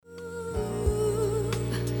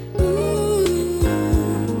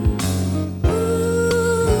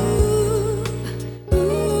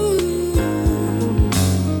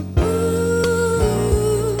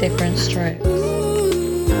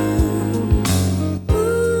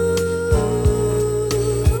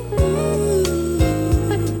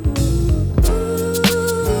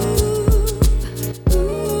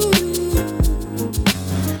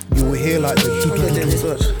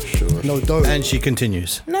don't. And she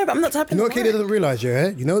continues. No, but I'm not typing. You know what Katie doesn't realise, yeah?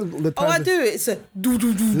 You know the Oh, times I do. It's a do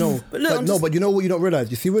do do. No, but look, but you know what you don't realise?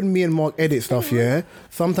 You see when me and Mark edit stuff, yeah?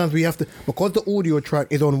 Sometimes we have to, because the audio track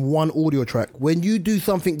is on one audio track, when you do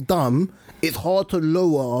something dumb, it's hard to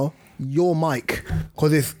lower your mic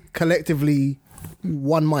because it's collectively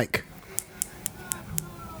one mic.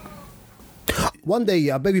 One day,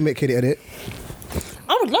 yeah, baby make Katie edit.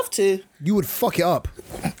 I would love to. You would fuck it up.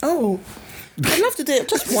 Oh, I'd love to do it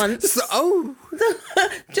just once.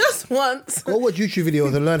 Just once. Go watch YouTube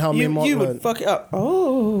videos and learn how me and Mark You learn. would fuck it up.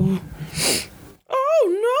 Oh.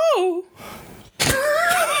 Oh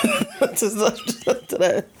no.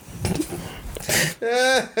 Today.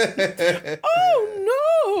 Oh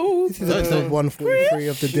no. This is episode 143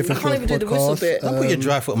 of the Different I can't even Shows do the whistle podcast. bit. Don't put your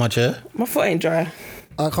dry foot on my chair. My foot ain't dry.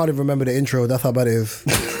 I can't even remember the intro. That's how bad it is.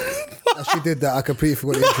 As she did that, I completely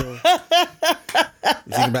forgot the intro.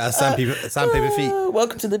 You think about sandpaper feet.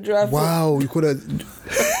 Welcome to the dry foot. Wow, you could have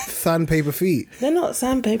sandpaper feet. They're not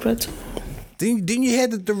sandpaper at all. Didn't you hear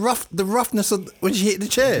the roughness of when she hit the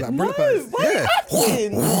chair? Like No, bullet pads. why are you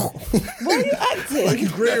acting? Why are you acting? Like you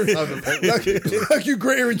grating, like you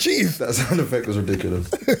grating cheese. That sound effect was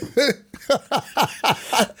ridiculous.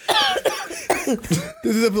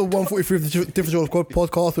 This is episode 143 of the Different Shows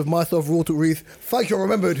podcast with myself, Raw to Reese. Thank you, I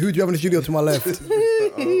remembered. Who do you have in the studio to my left?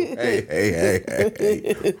 Hey.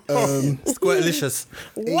 Squirtlicious.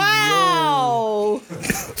 Wow.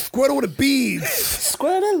 Squirt all the beads.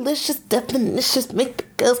 Squirtalicious, definitions, make the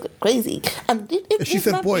girls go crazy. If she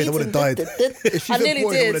said boys, I would have died. If she I said nearly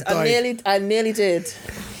boys, I would did. have died. I nearly did.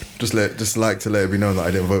 Just like to let it be known that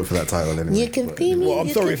I didn't vote for that title anyway. You can feel me. Well, I'm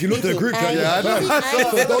sorry, if you looked at the group chat, Yeah, I know. don't I you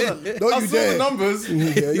saw the dare. numbers. Yeah,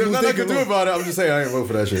 you There's was nothing I thinking can do of- about it. I'm just saying I didn't vote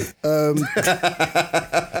for that shit.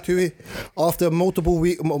 After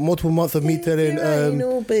multiple months of me telling,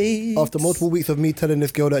 after multiple weeks of me telling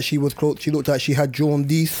this girl that she was close, she looked like she had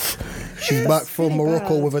jaundice. She's back from really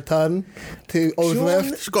Morocco bad. with a tan. To O's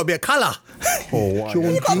left. She's got to be a colour. Oh, wow.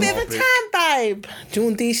 You got a bit of a tan, babe.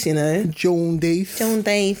 Jaundice, you know. Jaundice.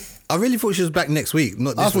 Jaundice. I really thought she was back next week,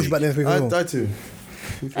 not this I thought she week. was back next week. as well. I too.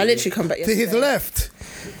 I literally come back To yesterday. his left.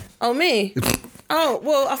 Oh, me? Oh,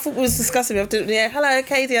 well, I thought we was discussing it. Yeah, hello,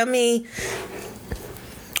 Katie, I'm me.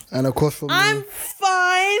 And across from I'm me.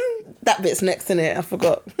 fine. That bit's next in it. I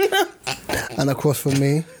forgot. And across from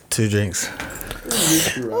me. 2 drinks.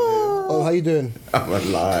 Oh, how you doing? I'm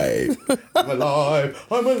alive. I'm alive.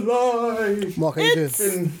 Mark, how you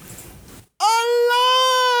doing?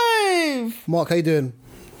 Alive! Mark, how you doing?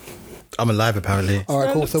 I'm alive, apparently. All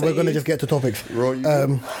right, cool. So we're Tell going to you. just get to topics. Ro, you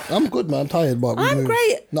I'm good, man. I'm tired, but we I'm moved.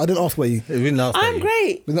 great. No, I didn't ask where you. We didn't ask I'm you.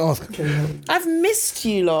 great. We didn't ask. I've missed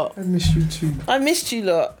you lot. I miss you too. I missed you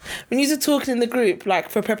lot. When you were talking in the group, like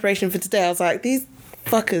for preparation for today, I was like, these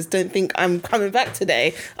fuckers don't think I'm coming back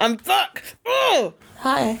today. I'm fuck. Oh.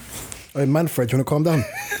 Hi. Hey, Manfred, do you want to calm down?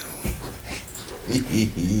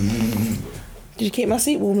 Did you keep my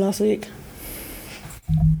seat warm last week?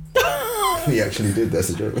 He actually did. That's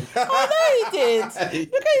a joke. I know you did.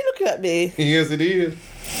 Look how you looking at me. Yes, it is.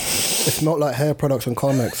 It smelled like hair products and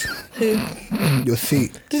Carmex. Your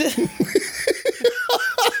seat. Did it?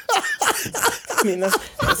 I mean,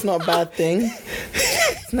 that's not a bad thing.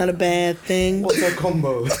 It's not a bad thing. What's a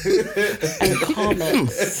combo? And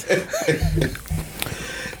comments.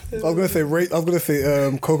 I was gonna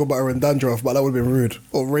say cocoa butter and dandruff, but that would have been rude.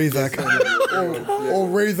 Or Razak, or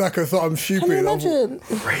Razak or something stupid. Can you imagine?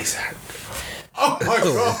 Razak. Oh my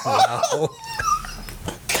god.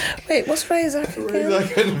 Wait, what's Razak again?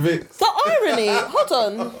 Razak and Vicks. The irony. Hold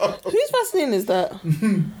on. Whose Vaseline is that?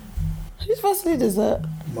 Whose Vaseline is that?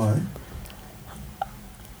 Mine.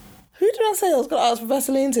 Who did I say I was going to ask for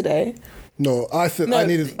Vaseline today? No, I said No. I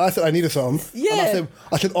needed some. Yeah. And I said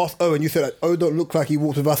I should ask O, and you said that O don't look like he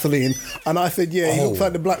walks with Vaseline, and I said yeah, he looks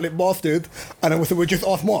like the black lip bastard, and then we said we just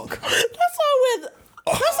ask Mark. That's how I went.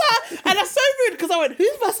 And that's so rude because I went,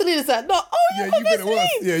 whose Vaseline is that? No, oh, Yeah, you got you better Vaseline. worse.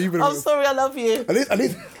 Yeah, you better I'm worse. sorry, I love you. At least.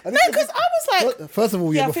 No, because I was like, First of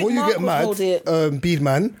all, yeah, Yeah, I before think you Mark get would hold it. mad, bead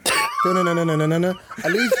man. No.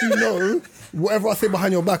 At least you know whatever I say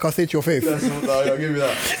behind your back, I say to your face. That's what I'll give you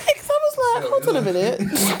that. because I was like, hold on a minute.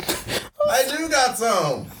 I do got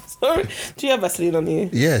some. Sorry. Do you have Vaseline on you?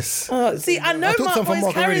 Yes. See, I know I took Mark some from always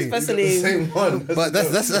Mark carries already. The Vaseline. same one. But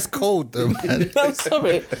that's cold, though, man. I'm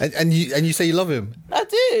sorry. And you say you love him. I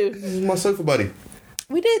do. This is my sofa buddy.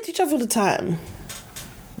 We date each other all the time.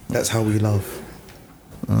 That's how we love.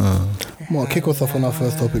 Mark, kick us off on our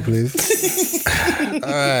first topic, please. All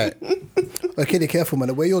right. Okay, be careful, man.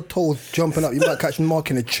 The way your toes jumping up, you might catch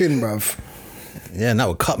Mark in the chin, bruv. Yeah, and that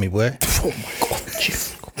would cut me, boy. Oh my god,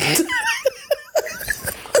 jeez.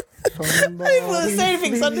 remember. I didn't want to say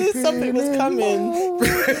anything because I knew something was coming.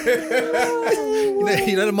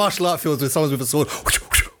 You know the martial art films where someone's with a sword.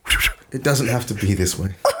 It doesn't have to be this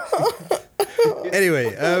way.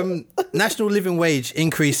 Anyway, national living wage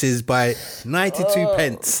increases by 92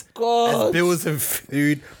 pence God. as bills and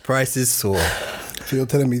food prices soar. So you're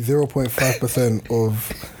telling me 0.5%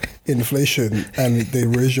 of inflation and they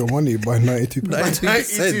raise your money by 92%.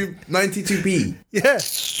 92p. Yeah.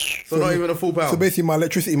 So not even a full pound. So basically my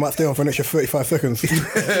electricity might stay on for an extra 35 seconds.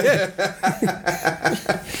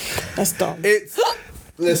 That's dumb. It's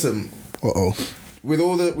listen. Uh-oh. With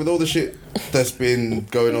all the shit that's been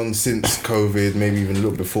going on since COVID, maybe even a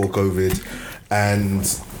little before COVID, and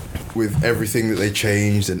with everything that they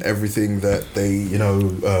changed and everything that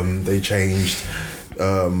they changed.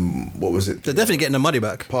 What was it? They're definitely getting the money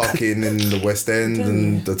back. Parking in the West End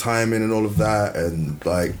and the timing and all of that, and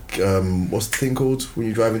like what's the thing called when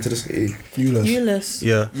you drive into the city? Euless.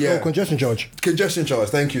 Yeah. Yeah, Congestion charge. congestion charge.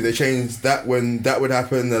 Thank you. They changed that when that would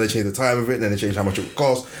happen. Then they changed the time of it. Then they changed how much it would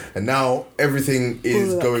cost. And now everything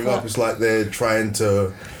is going up. It's like they're trying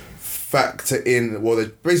to factor in. Well, they're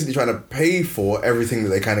basically trying to pay for everything that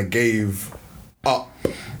they kind of gave up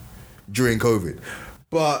during COVID,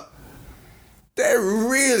 but they're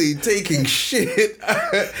really taking shit.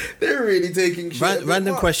 They're really taking shit.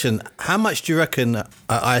 Random question. How much do you reckon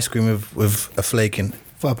ice cream with a flake in?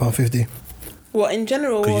 £5.50. What, in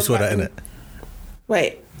general? Because you or saw like that in it.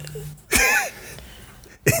 Wait.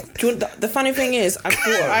 Do you want the funny thing is, I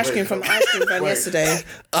bought ice cream from the ice cream van yesterday.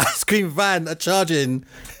 Ice cream van are charging.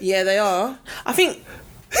 Yeah, they are. I think.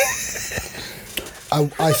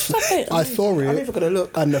 I saw I'm it, even gonna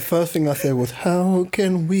look. and the first thing I said was, "How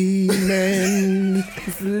can we mend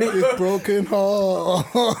this broken heart?"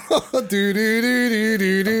 do do do do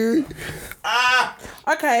do do.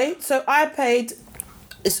 Okay, so I paid.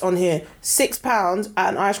 It's on here. £6 at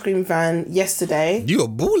an ice cream van yesterday. You are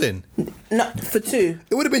balling. No, for two.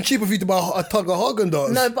 It would have been cheaper for you to buy a tug of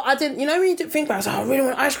Haagen-Dazs. No, but I didn't. You know when you didn't think about it, I was like, I really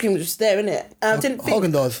want ice cream. It was just there, innit? And I didn't think.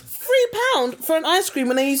 Haagen-Dazs. £3 for an ice cream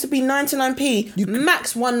when they used to be 99p.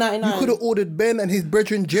 Max £1.99. You could have ordered Ben and his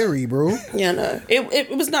brethren Jerry, bro. Yeah, no.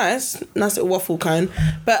 It was nice little waffle cone,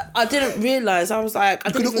 but I didn't realise. I was like,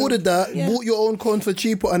 You could have ordered that, bought your own cone for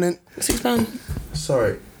cheaper, and then £6.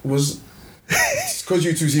 Sorry, was because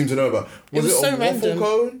you two seem to know about. Was was it so a waffle random.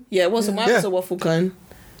 cone Yeah, it wasn't. Mine was a waffle cone.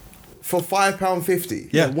 for £5.50?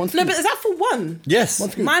 Yeah. one No, scoop. but is that for one? Yes.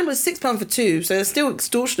 scoop. Mine was £6 for two, so it's still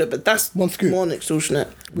extortionate, but that's One scoop. more than extortionate.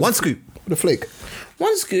 One scoop. The flake.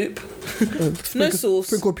 One scoop, no sauce.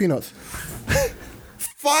 Sprinkled peanuts.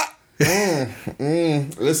 Fuck.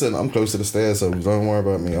 Listen, I'm close to the stairs, so don't worry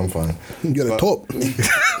about me. I'm fine. You're the top.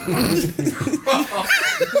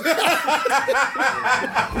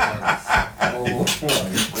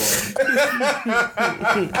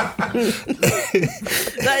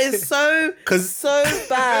 That is so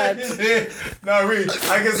bad. No, Reed,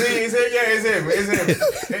 I can see it's him. Yeah, it's him. It's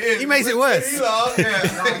him. It is. He makes it worse. He laughs. Yeah.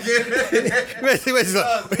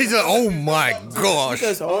 He's like, oh my gosh.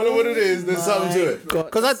 I don't know what it is. There's something to it.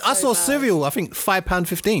 Because I saw cereal, I think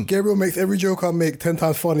 £5.15. Gabriel makes every joke I make 10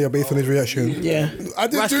 times funnier based on his reaction. Yeah. I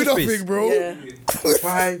didn't Rice do Krispies. nothing, bro. Yeah.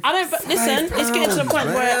 I don't. But listen, it's getting to the point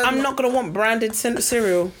where I'm not gonna want branded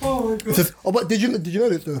cereal. It's just, but did you know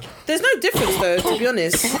this though? There's no difference though, to be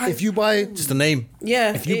honest. If you buy, Just the name.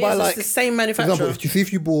 Yeah. if you it buy is, like it's the same for example, manufacturer.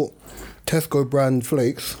 if you bought Tesco brand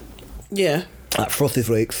flakes, Yeah. like Frosted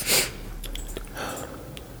Flakes,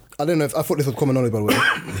 I don't know if I thought this was common knowledge by the way,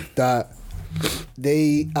 that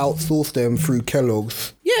they outsource them through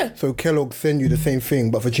Kellogg's. Yeah. So Kellogg's send you the same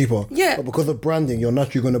thing but for cheaper. Yeah. But because of branding, you're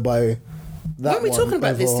naturally going to buy that. Weren't we talking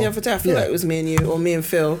about this the over- other day? I feel Yeah. like it was me and you or me and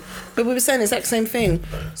Phil. But we were saying the exact same thing.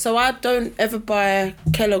 So I don't ever buy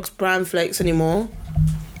Kellogg's bran flakes anymore.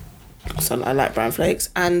 So I like bran flakes.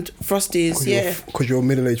 And Frosties, yeah. Because you're a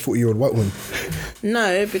middle-aged 40-year-old white woman.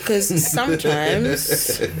 No, because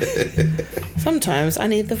sometimes I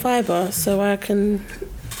need the fibre so I can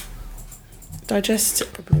digest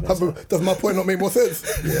it properly. Does my point not make more sense?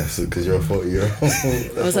 Yes, because you're a 40-year-old. Oh,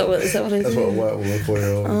 is that what it That's is? what a white woman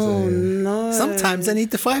 40-year-old would Oh, say. no. Sometimes I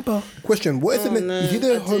need the fibre. Question, what is the name? no, Is he I the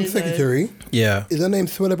do Home know. Secretary? Yeah. Is her name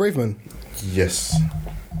Suella Braverman? Yes.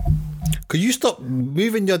 Could you stop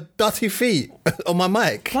moving your dirty feet on my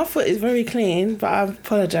mic? My foot is very clean, but I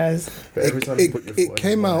apologise. But every time you put your foot It on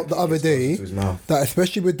came his out the mic, other it starts day to his mouth. that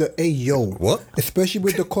especially with the What? especially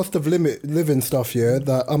with the cost of living stuff, yeah,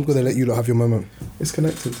 that I'm gonna let you lot have your moment. It's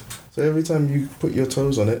connected. So every time you put your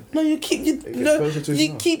toes on it, No, you gets closer to his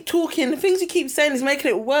mouth. keep talking. The things you keep saying is making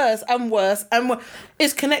it worse and worse and worse.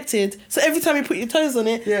 It's connected. So every time you put your toes on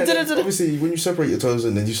it, yeah, then obviously when you separate your toes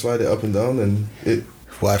and then you slide it up and down, and it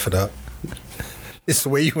Why for that? It's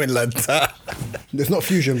where you went like that. It's not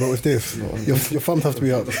fusion, but it's this. Your thumbs have to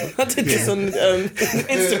be up. I did this on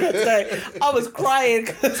Instagram today. I was crying.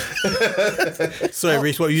 Sorry,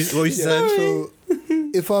 Reese, what you said? So,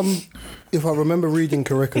 if I remember reading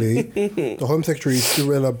correctly, the Home Secretary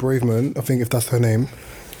Cyrilla Braverman, I think if that's her name,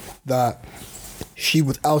 that she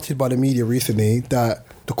was outed by the media recently that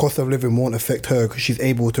the cost of living won't affect her because she's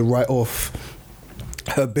able to write off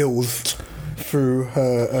her bills through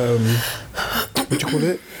her what do you call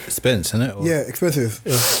it? Expense, isn't it? Or- Yeah, expenses.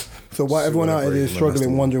 So while everyone out there is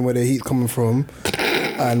struggling, wondering where their heat's coming from,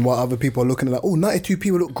 and while other people are looking at like, oh, 92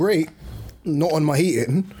 people look great, not on my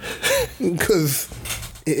heating, because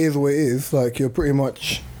it is what it is. Like, you're pretty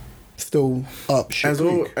much still up shit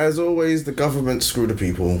creek. As always, the government screw the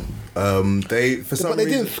people. They for some But they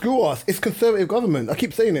reason didn't screw us. It's conservative government. I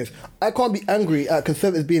keep saying this. I can't be angry at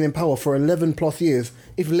conservatives being in power for 11 plus years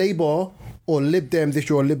if Labour or Lib Dems, if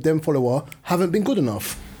you're a Lib Dem follower, haven't been good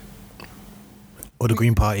enough. Or the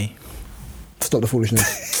Green Party. Stop the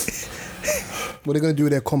foolishness. What are they going to do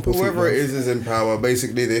with their compost? whoever it is in power.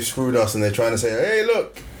 Basically, they've screwed us and they're trying to say, "Hey,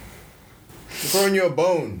 look, we're throwing you a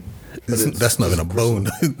bone." But That's not even a bone.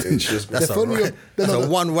 It's just That's They're throwing you a- they're that's not- a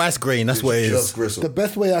one rice grain. That's what it just is. gristle. The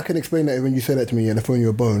best way I can explain that is when you say that to me and they're throwing you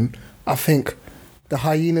a bone. I think the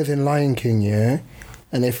hyenas in Lion King, yeah,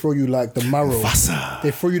 and they throw you like the marrow. Mufasa.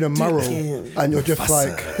 They throw you the marrow, again. and you're just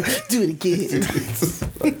like, Do it again.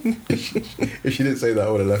 If she didn't say that, I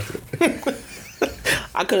would have left it.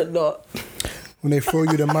 I couldn't not. when they throw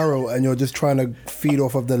you the marrow, and you're just trying to feed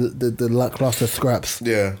off of the lackluster scraps.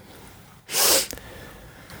 Yeah.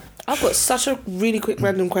 I've got such a really quick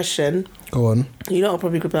random question. Go on. You know, I'll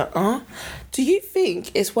probably could be like, do you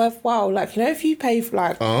think it's worthwhile? Like, you know, if you pay for,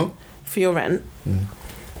 like, for your rent,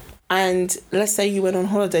 and let's say you went on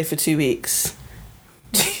holiday for 2 weeks,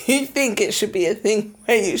 do you think it should be a thing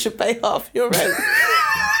where you should pay half your rent?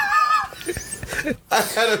 I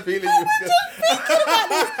had a feeling you were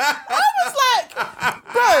I was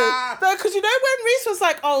like, bro, because you know when Reese was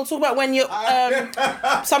like, oh, talk about when you,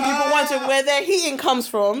 some people wondering where their heating comes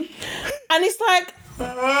from, and it's like, if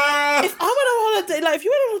I went on holiday, like if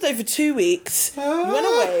you went on holiday for 2 weeks, you went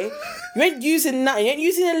away, you ain't using nothing, you ain't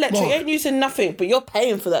using electric, you ain't using nothing, but you're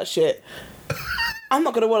paying for that shit. I'm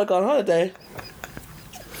not gonna want to go on holiday.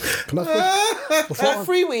 Can I ask you- For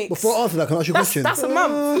 3 weeks. Before I answer that, can I ask you a question? That's a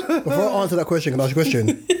month. Before I answer that question, can I ask you a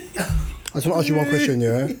question? I just want to ask you one question,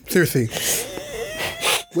 yeah? Seriously.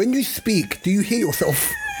 When you speak, do you hear yourself?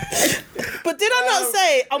 But did I not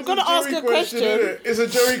say I'm gonna ask a question? It's a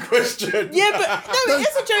jury question. Yeah, but no, it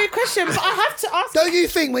is a jury question. But I have to ask. Don't you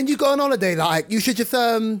think when you go on holiday, like, you should just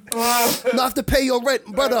not have to pay your rent,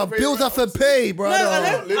 brother? Bills have to pay, brother.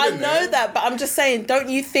 No, I know that, but I'm just saying, don't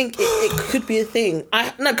you think it could be a thing?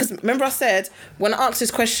 No, because remember I said, when I asked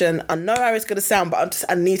this question, I know how it's going to sound, but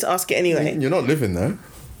I need to ask it anyway. You're not living there.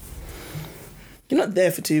 You're not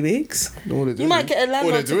there for 2 weeks. All they're You doing- might get a All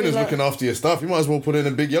landlord they're to doing be is like- looking after your stuff. You might as well put in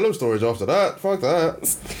a big yellow storage after that. Fuck that.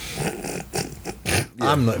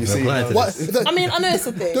 I'm not You even see, applying to What? this. I mean, I know it's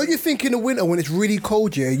a thing. Don't you think in the winter when it's really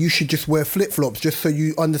cold, yeah, you should just wear flip-flops just so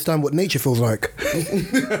you understand what nature feels like?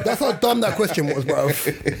 That's how dumb that question was, bro.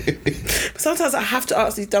 Sometimes I have to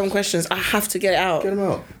ask these dumb questions. I have to get it out. Get them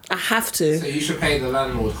out. I have So to. you should pay the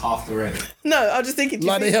landlord half the rent. No, I'm just thinking. do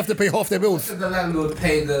you Like they think- have to pay half their bills. Should the landlord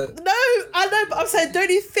pay the... No, I know, but I'm saying, don't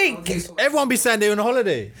you think? Everyone be saying they're on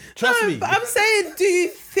holiday. Trust No, me. but I'm saying, do you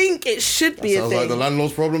think it should be a Sounds thing like the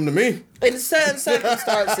landlord's problem to me. in certain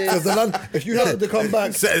circumstances? If you happen to come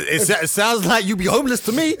back, It sounds like you be homeless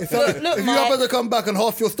to me. Look, if you Mike. happen to come back and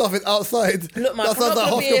half your stuff is outside, Look, Mike, that I'm sounds not like going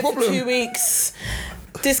to half be your here for problem. 2 weeks.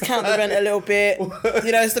 Discount the rent a little bit.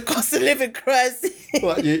 You know, it's the cost of living crisis.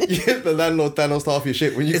 Like you get the landlord Thanos half your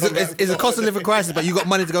shit when you It's come back. a cost of living crisis, but you got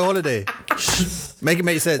money to go on holiday. Make it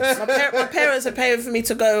make sense. My parents are paying for me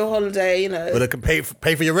to go on holiday, you know. But I can pay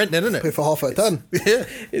for your rent then, isn't Pay it? for half a ton. Yeah.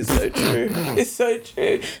 It's so true. It's so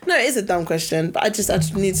true. No, it is a dumb question, but I just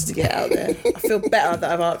needed to get it out there. I feel better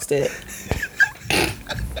that I've asked it.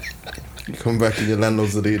 You come back and your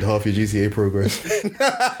landlord's deleted half your GTA progress.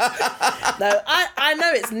 No, I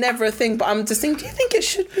know it's never a thing, but I'm just thinking, do you think it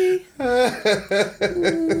should be?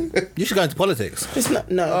 You should go into politics. It's not,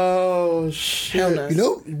 no. Oh shit! Hell no. You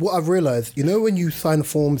know what I've realised? You know when you sign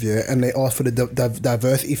forms, yeah, and they ask for the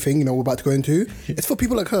diversity thing, you know, we're about to go into? It's for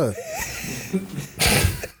people like her.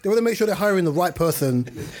 They want to make sure they're hiring the right person,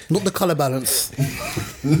 not the colour balance.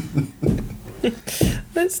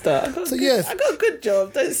 Don't start. I got, So a good, yes. I got a good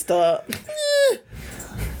job. Don't start.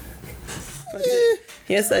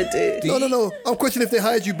 Yes, I do. No. I'm questioning if they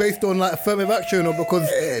hired you based on like affirmative action or because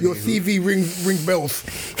your CV rings bells.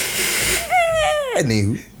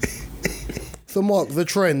 Anywho. So, Mark, the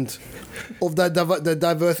trend of the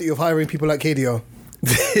diversity of hiring people like KDR.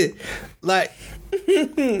 Like,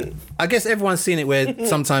 I guess everyone's seen it where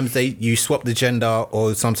sometimes you swap the gender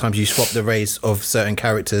or sometimes you swap the race of certain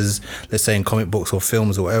characters, let's say in comic books or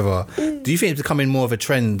films or whatever. Do you think it's becoming more of a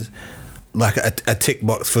trend, like a tick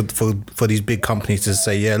box for these big companies to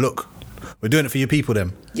say, yeah, look, we're doing it for your people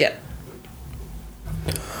then? Yeah.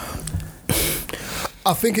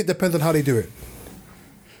 I think it depends on how they do it.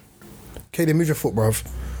 KD, move your foot, bruv.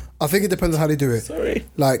 I think it depends on how they do it. Sorry.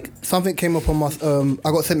 Like, something came up on my...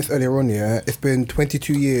 I got sent this earlier on, yeah? It's been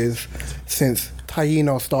 22 years since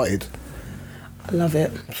Taino started. I love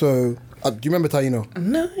it. So, do you remember Taino?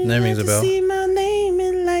 No, Name rings a bell. See my name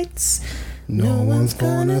in lights. No one's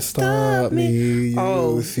gonna stop me. You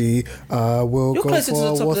Oh. see, I will You're go closer to the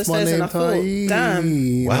for top of what's the my stairs than name, I thought. Taino.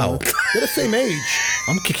 Damn. Wow. They're the same age.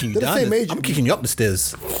 I'm kicking you They're the down. same age. I'm kicking you up the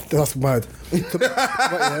stairs. That's mad.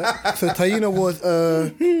 So Taino was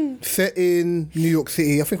set in New York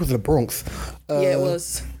City. I think it was the Bronx. Yeah, it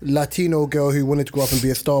was. Latino girl who wanted to grow up and be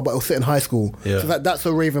a star, but it was set in high school. Yeah. So that's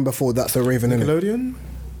a Raven before That's a Raven, innit? Nickelodeon?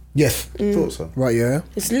 Yes. Thought so. Right, yeah.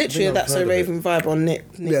 It's literally I've That's heard a of Raven vibe on Nick.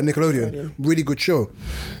 Yeah, Nickelodeon. Really good show.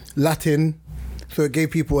 Latin. So it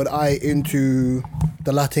gave people an eye into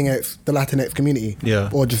the Latinx community. Yeah.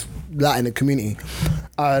 Or just Latin community.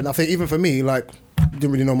 And I think even for me, like,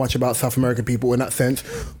 didn't really know much about South American people in that sense.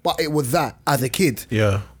 But it was that as a kid.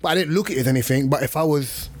 Yeah. But I didn't look at it as anything. But if I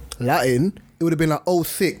was Latin, it would have been like, oh,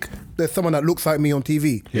 sick. There's someone that looks like me on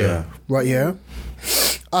TV. Yeah. Right, yeah?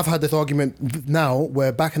 I've had this argument now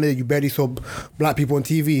where back in the day you barely saw black people on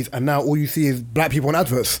TVs and now all you see is black people on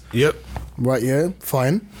adverts. Yep. Right, yeah,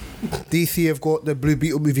 fine. DC have got the Blue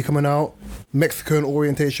Beetle movie coming out, Mexican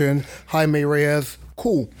orientation, Jaime Reyes,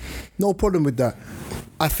 cool. No problem with that.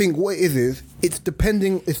 I think what it is it's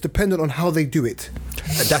dependent on how they do it.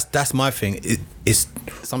 That's my thing. It's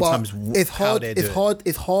sometimes But it's how hard. they do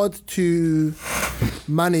It's hard to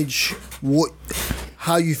manage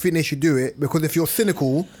how you think they should do it because if you're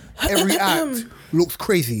cynical, every act looks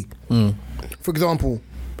crazy. For example,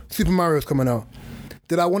 Super Mario's coming out.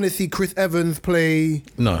 Did I want to see Chris Evans play?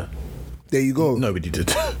 No, There you go. nobody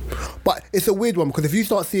did. But it's a weird one because if you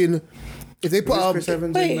start seeing, if they put out Chris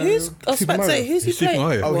Evans Wait, in who's? I was Super about to say, Mario. who's he He's Super playing?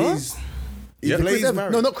 Mario. Oh, What? he's... Yeah. He Chris plays Evans.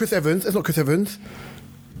 Mario. No, not Chris Evans. It's not Chris Evans.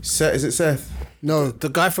 Seth, is it Seth? No, The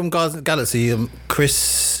guy from Guardians of the Galaxy,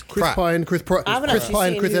 Chris Chris Pratt. Pine, Chris Pratt, I haven't Chris actually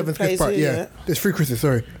Pine, seen Chris who Evans, Chris plays Pratt. who Yeah, yet. there's 3 Chris's.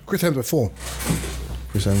 Sorry, Chris Hemsworth 4.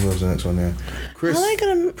 Chris Hemsworth's the next one, yeah. Chris How are they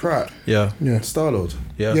gonna- Pratt. Yeah, Yeah. Star-Lord.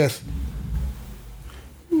 yeah. Yes.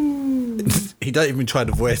 He don't even try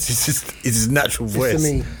the voice. It's his natural voice. It's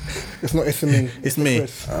a me. It's not. It's a me. It's a me.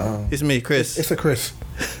 Chris. It's me, Chris. It's a Chris.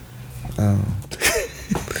 Oh.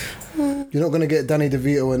 You're not gonna get Danny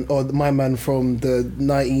DeVito or my man from the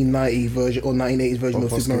 1990 version or 1980s version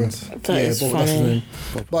Bob of Super Mario. Hoskins. That is Bob, that's his funny.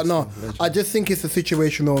 name. But no, I just think it's a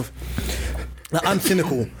situation of like, I'm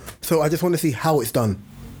cynical, so I just want to see how it's done.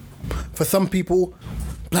 For some people,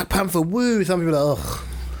 Black Panther, woo. Some people are like, ugh.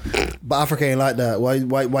 But Africa ain't like that. Why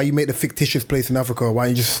you make the fictitious place in Africa? Why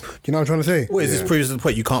you just, you know what I'm trying to say? What is this proves the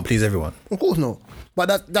point? You can't please everyone. Of course not.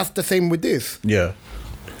 But that's the same with this. Yeah.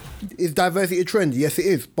 Is diversity a trend? Yes, it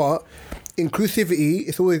is. But inclusivity,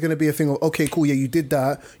 it's always going to be a thing of, okay, cool, yeah, you did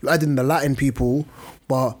that. You added in the Latin people,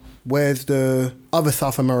 but where's the other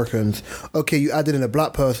South Americans? Okay, you added in a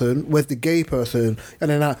black person. Where's the gay person? And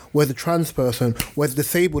then where's the trans person? Where's the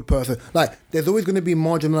disabled person? Like, there's always going to be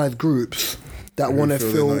marginalized groups that want to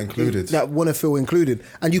feel feel they're not included. that want to feel included,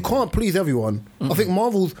 and you can't please everyone. I think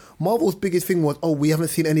Marvel's biggest thing was, oh, we haven't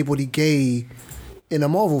seen anybody gay in a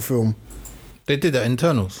Marvel film. They did that in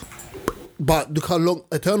Eternals. But look how long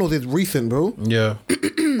Eternals is recent, bro. Yeah.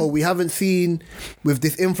 Or we haven't seen with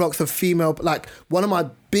this influx of female. Like one of my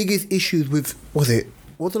biggest issues with what's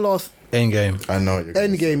the last Endgame. I know what you're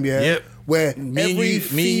gonna say. Endgame? Yeah, Yep. where Me and every you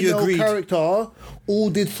female agreed. character all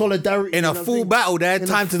did solidarity In a and full everything. battle, they had In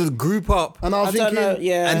a- time to group up And I was I don't thinking, know.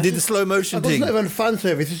 Yeah. and did the slow motion it's thing. not even fan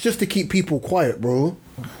service. It's just to keep people quiet, bro.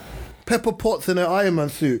 Pepper Potts in her Iron Man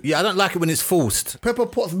suit. Yeah, I don't like it when it's forced. Pepper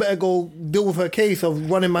Potts better go deal with her case of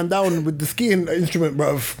running man down with the skiing instrument,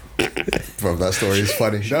 bruv. Bro, that story is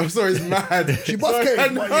funny. That story is mad. She bust case,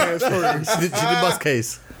 but yeah, sorry. She did bus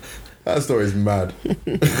case. That story is mad.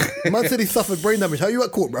 Man said he suffered brain damage. How you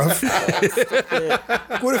at court, bruv?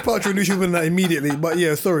 Gwyneth Paltrow knew she was winning that immediately, but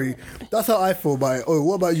yeah, sorry. That's how I feel about it. Oh,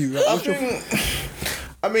 what about you? Like, what's your-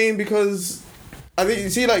 I mean, because I think, you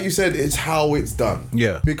see, like you said, it's how it's done.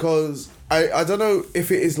 Yeah. Because I don't know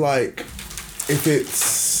if it is like,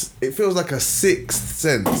 it feels like a sixth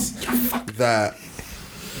sense that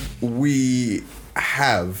we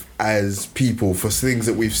have as people for things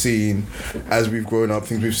that we've seen as we've grown up,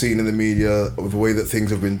 things we've seen in the media, the way that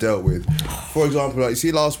things have been dealt with. For example, like you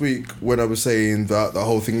see last week when I was saying that the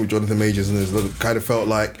whole thing with Jonathan Majors, and it kind of felt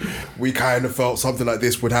like we kind of felt something like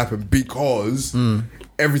this would happen because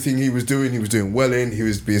everything he was doing well in, he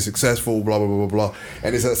was being successful, blah, blah, blah, blah, blah.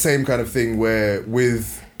 And it's that same kind of thing where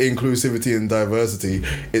with inclusivity and diversity,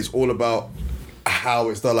 it's all about how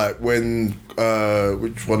it's done. Like when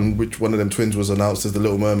which one of them twins was announced as the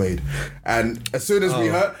Little Mermaid, and as soon as we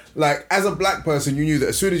heard, like as a black person, you knew that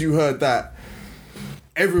as soon as you heard that,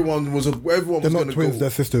 everyone was They're going not to twins, go. they're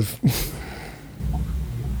sisters.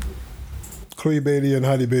 Chloe Bailey and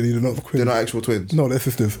Halle Bailey, they're not twins. They're not actual twins. No, they're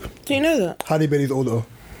sisters. Do you know that? Halle Bailey's older.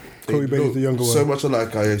 Chloe They Bailey's look the younger so one. much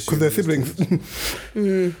alike, I assume. Because they're siblings.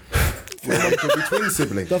 They could be twin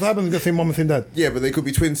siblings. That's happened with the same mum and same dad. Yeah, but they could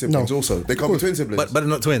be twin siblings No. also. They can't be twin siblings. But they're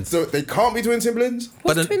not twins. so they can't be twin siblings? But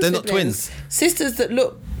What's they're twin not siblings? twins. Sisters that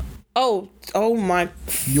look. Oh my.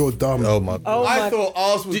 You're dumb. Oh my god. Oh my. I thought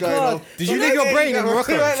ours was going God. on. Did you leave your brain in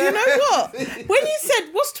Morocco? Do you know what? When you said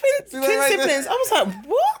what's twin right there? siblings, I was like,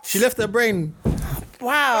 what? She left her brain.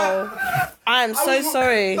 Wow. I am so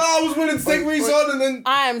sorry. No, I was willing to take Reese on and then.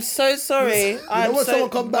 I am so sorry. You know when someone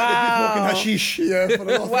comes back, they keep smoking hashish. Yeah, for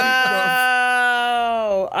the last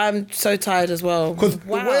Wow. I'm so tired as well. Because the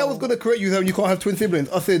way I was going to correct you, that you can't have twin siblings,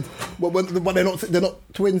 I said, well, but they're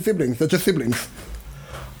not twin siblings, they're just siblings.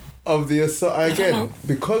 Of the again,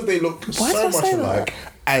 because they look Why so did I much say that? alike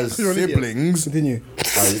as You're an idiot. siblings, Continue. I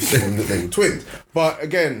assumed that they were twins. But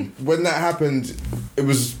again, when that happened, it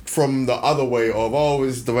was from the other way of, oh,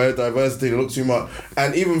 it's the diversity, it looks too much.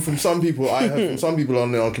 And even from some people, I heard from some people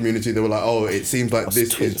in our community, they were like, oh, it seems like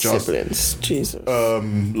this twin is just siblings. Jesus.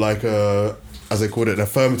 like a, as they called it, an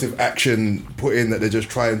affirmative action put in that they're just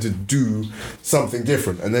trying to do something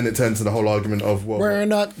different. And then it turns to the whole argument of, well, We're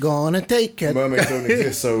not gonna take it. mermaids don't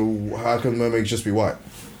exist, so how can mermaids just be white?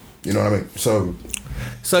 You know what I mean? So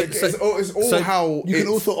it's all how You can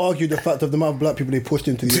also argue the fact of the amount of black people they pushed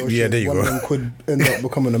into the ocean. Yeah, there you One go. of them could end up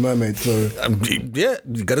becoming a mermaid. So Yeah,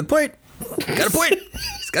 you got a point. Got a point.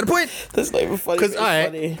 He's got a point. That's not even funny. Because It's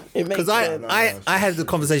funny. It makes because sense. I had the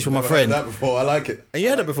conversation with my I've heard friend. that before. I like it. And you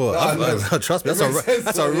heard it before. I know. Trust me, It makes sense,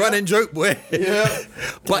 that's though, a yeah. running joke, boy. Yeah.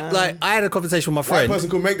 But like, I had a conversation with my White friend. person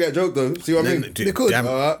could make that joke though. See what I mean? They could.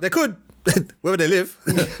 Alright. They could. Wherever they live,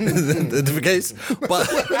 the different case.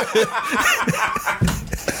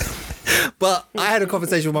 But I had a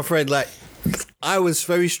conversation with my friend. Like, I was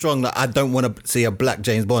very strong that I don't want to see a black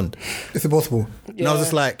James Bond. it's impossible. And I was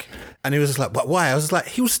just like, and he was just like, but why? I was just like,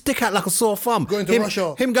 he will stick out like a sore thumb. Going to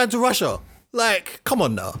Russia. Him going to Russia. Like, come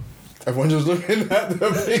on now. Everyone's just looking at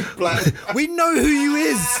the big black. We know who you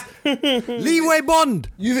is. Leeway Bond.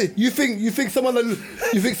 You think someone like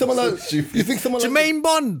Jermaine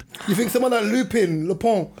Bond. you think someone like Lupin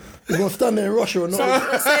is gonna stand there in Russia and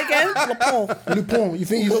not Say again. Lupin? You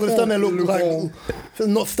think he's gonna stand there and look Lupin. like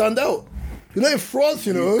not stand out? You're not in France,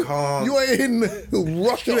 you know. can't. You are in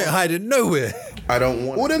Russia. You ain't hiding nowhere. I don't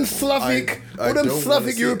want All them Slavic, I all them don't wanna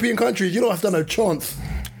Slavic see European countries, you don't stand a chance.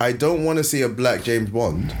 I don't want to see a black James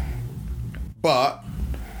Bond, but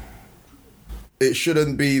it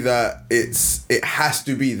shouldn't be that there has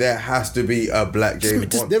to be a black James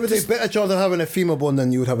Bond. There is a better chance of having a female Bond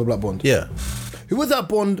than you would have a black Bond. Yeah. Who was that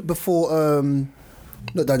Bond before?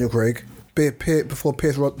 Not Daniel Craig. Before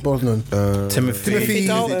Pierce Brosnan. Timothy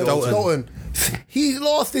Dalton. He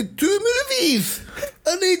lasted 2 movies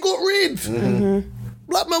and he got rid.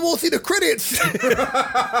 Black man won't see the credits.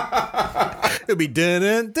 It'll be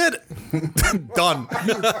done. Done.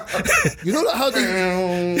 You know how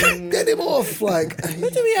they get him off? Like, Who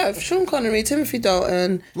do we have? Sean Connery, Timothy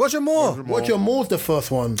Dalton. Roger Moore. Roger Moore's the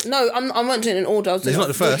first one. No, I'm not doing it in order. I was He's doing not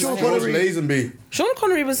the first. Sean George Connery. Lazenby. Sean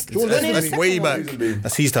Connery was only the That's second way one. back.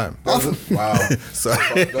 That's his time. Wow.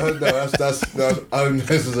 Sorry. No, that's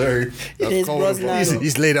unnecessary. That's is cold, Brosnan. bro.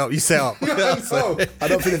 He's laid up. He's set up. So, I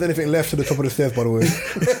don't think there's anything left to the top of the stairs, by the way.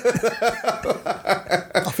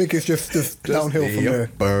 I think it's just downhill from there.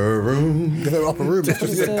 upper room. There's no upper room. It's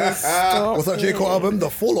just, Stop. what's that J. Cole album? The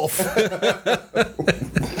Fall Off.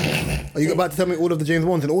 Are you about to tell me all of the James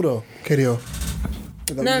Bonds in order, KDO?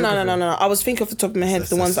 No. I was thinking off the top of my head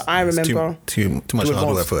the ones that I remember. Too much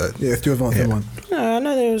hard work for it. Yeah, it's too advanced, Yeah. one. No, I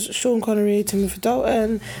know there was Sean Connery, Timothy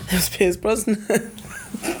Dalton, there was Pierce Brosnan, there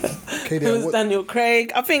KDO, was Daniel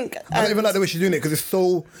Craig. I think. I don't even like the way she's doing it because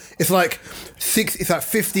it's like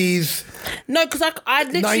 50s, No, because I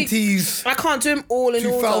literally 90s, I can't do them all in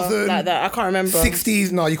 2000, order like that. I can't remember.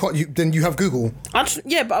 60s. No, you can't. Then you have Google.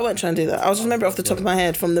 Yeah, but I won't try and do that. I was just remember off the top of my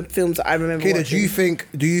head from the films that I remember. KDO, watching.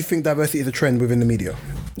 do you think diversity is a trend within the media?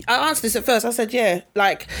 I answered this at first. I said yeah.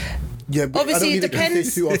 Like Yeah, but Obviously, I it don't need to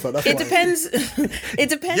depends. say too often, that's It why. depends. It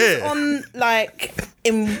depends Yeah. on like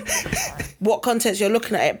in what context you're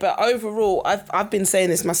looking at it. But overall, I've been saying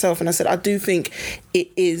this myself, and I said I do think it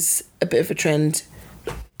is a bit of a trend,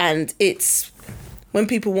 and it's when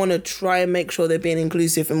people want to try and make sure they're being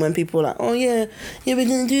inclusive, and when people are like, oh yeah, we're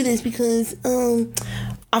gonna do this because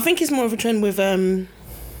I think it's more of a trend with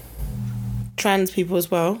trans people as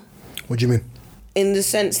well. What do you mean? In the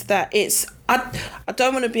sense that it's I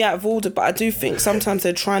don't want to be out of order, but I do think sometimes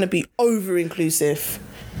they're trying to be over inclusive.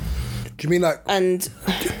 Do you mean like And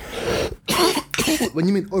when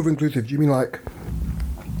you mean over inclusive? Do you mean like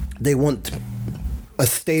they want a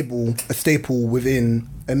staple within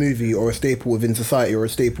a movie, or a staple within society, or a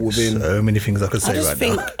staple within? So many things I could I say just right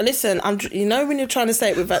think, now. listen, when you're trying to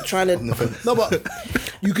say it without trying to, No, but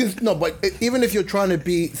you can no, but even if you're trying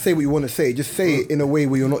to say what you want to say, just say it in a way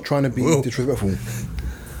where you're not trying to be disrespectful.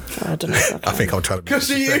 I don't know. If I can. I think I'm trying to be. Because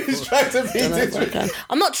she is trying to be I don't know if I can.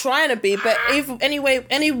 I'm not trying to be, but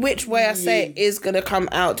any which way I say it is gonna come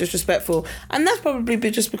out disrespectful, and that's probably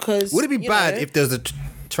just because. Would it be you bad know, if there was a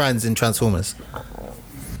trans in Transformers?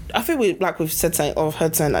 I think we've said something or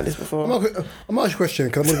heard something like this before. I'm gonna ask you a question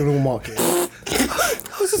because I'm gonna go to market.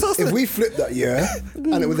 If we flip that,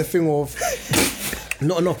 and it was a thing of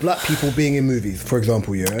not enough black people being in movies, for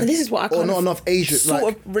example, And this is what I or kind not of enough Asian, sort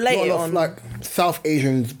like of relate not it enough on. like South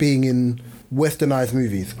Asians being in westernized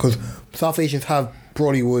movies, because South Asians have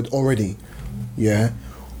Bollywood already,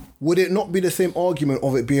 Would it not be the same argument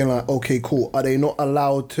of it being like, okay, cool, are they not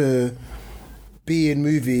allowed to be in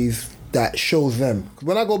movies that shows them? 'Cause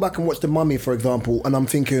when I go back and watch The Mummy, for example, and I'm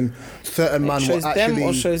thinking certain man shows were them actually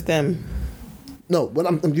or shows them. no, when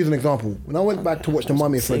I'm using an example. When I went back to watch The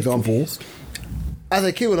Mummy, for so example, confused. as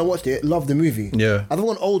a kid when I watched it, loved the movie. Yeah. As I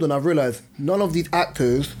got older and I realised none of these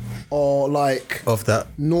actors are like Of that.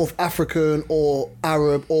 North African or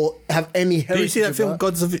Arab or have any Did heritage. you see that of film,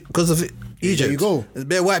 Gods of Egypt? There you go. There's a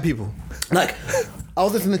bit of white people. Like, I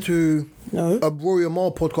was listening to No. a Rory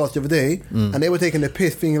Amal podcast the other day, and they were taking the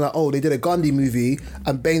piss, thinking like, oh, they did a Gandhi movie,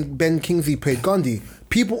 and Ben Kingsley played Gandhi.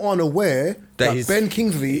 People aren't aware that he's- Ben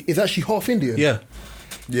Kingsley is actually half Indian. Yeah.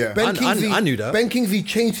 Yeah. I knew that. Ben Kingsley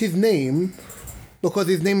changed his name because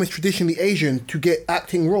his name is traditionally Asian to get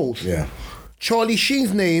acting roles. Yeah. Charlie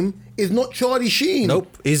Sheen's name is not Charlie Sheen.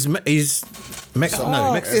 Nope. He's Mexican.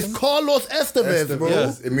 No, Mexican. It's Carlos Estevez, bro.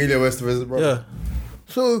 Estevez, Emilio Estevez, bro. Yeah.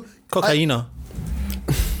 So Cocaina.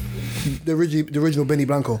 the original Benny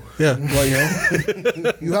Blanco. Yeah.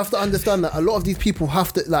 Right, you have to understand that a lot of these people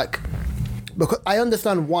have to like. Because I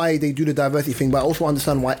understand why they do the diversity thing, but I also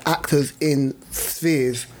understand why actors in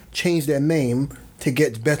spheres change their name to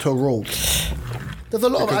get better roles. There's a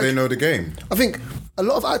lot Because of they know the game. I think a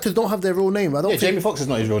lot of actors don't have their real name. I don't think. Foxx is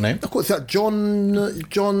not his real name. Of course, that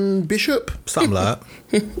John Bishop. Something like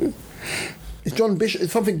that. It's John Bishop.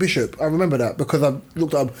 It's something Bishop. I remember that because I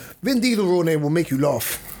looked up. Vin Diesel's real name will make you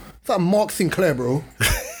laugh. It's like Mark Sinclair, bro.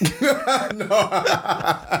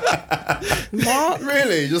 Mark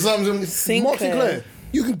Really? Just something. Sinclair. Mark Sinclair.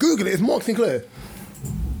 You can Google it. It's Mark Sinclair.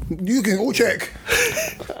 You can all check.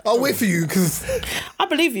 I'll wait for you because I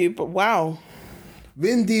believe you, but wow,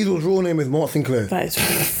 Vin Diesel's real name is Mark Sinclair. that is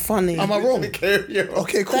funny. Am I wrong? Okay,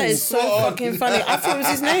 Okay, cool. That is so fucking funny. I thought it was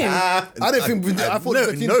his name. I didn't think. I thought no-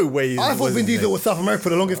 Vin Diesel, no way I it thought was Vin his Diesel name. was South America for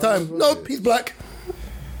the longest time. Nope, he's black.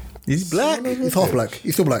 He's black. He's half black.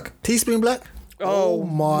 He's still black. Teaspoon black. Oh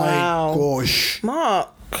my wow. gosh. Mark.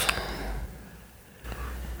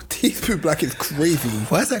 Teaspoon black is crazy.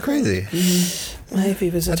 Why is that crazy? Maybe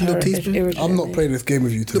there's a Had a little teaspoon? I'm not playing this game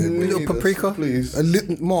with you today. Little paprika. Please. A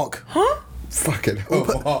little Mark. Fucking A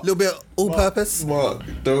hell. little bit all-purpose. Mark,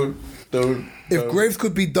 don't. If graves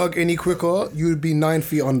could be dug any quicker, you would be 9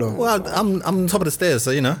 feet under. Well, I'm on top of the stairs,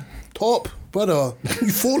 so you know. Top, brother,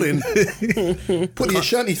 you falling. Put the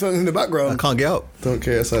Ashanti songs in the I background. can't get up. Don't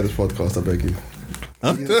care outside this podcast, I beg you.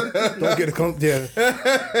 Don't get the yeah.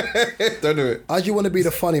 Don't do it. As you want to be the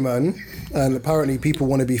funny man, and apparently people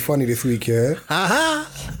want to be funny this week, yeah.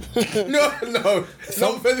 No,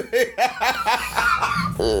 not for this.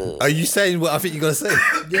 Are you saying what I think you're gonna say?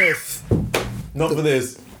 Yes. Not for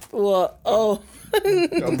this. What? Oh.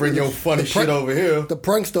 Don't bring your funny shit over here. The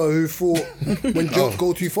prankster who thought when jokes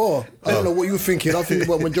go too far. I don't know what you were thinking. I was thinking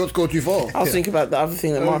about when jokes go too far. I was thinking about the other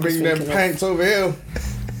thing that Don't Mark was bring them thinking of. pants over here.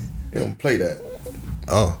 You don't play that.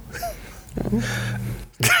 Oh.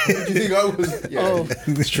 Did you think I was? Yeah, Oh.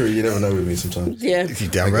 it's true. You never know with me sometimes. Yeah. You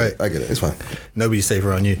damn right. I get it. It's fine. Nobody's safe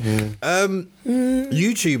around you.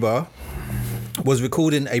 YouTuber was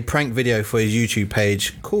recording a prank video for his YouTube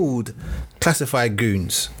page called Classified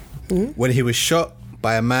Goons when he was shot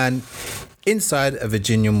by a man inside a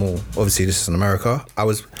Virginia mall. Obviously, this is in America.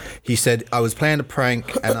 He said, I was playing a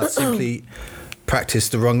prank and I simply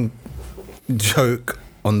practiced the wrong joke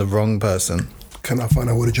on the wrong person. Can I find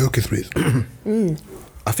out what the joke is, please?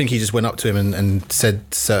 I think he just went up to him and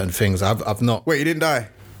said certain things. I've not. Wait, he didn't die.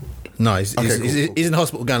 No, he's in the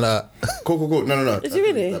hospital going like that. Cool. No. Is he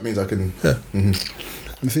really? That means I can. Let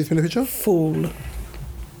me see the picture. Fool.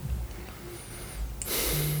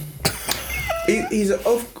 He's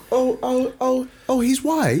he's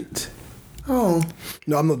white. Oh,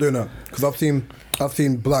 No, I'm not doing that because I've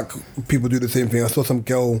seen black people do the same thing. I saw some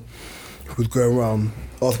girl who was going around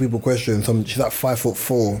asking people questions. She's like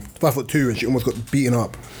 5'4", 5'2", and she almost got beaten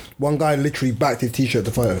up. One guy literally backed his t-shirt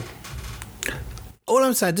to fight her. All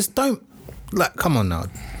I'm saying, just don't, like, come on now.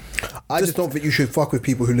 I just don't think you should fuck with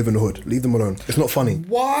people who live in the hood. Leave them alone. It's not funny.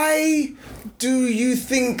 why do you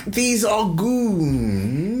think these are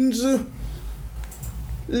goons?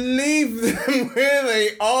 Leave them where they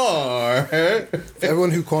are. For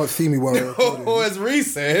everyone who can't see me while I'm recording, Or as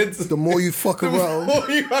Reese said, the more you fuck around, the more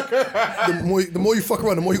you fuck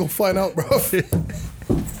around, the more you're gonna find out, bro.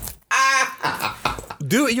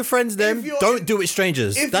 Do it with your friends, then. If you're Don't in- do it with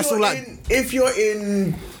strangers. That's all. If you're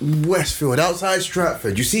in Westfield, outside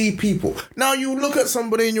Stratford, you see people. Now you look at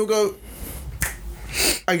somebody and you'll go,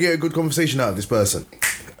 I get a good conversation out of this person.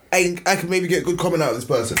 I can maybe get a good comment out of this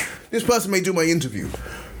person. This person may do my interview.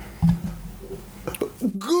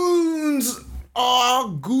 Goons are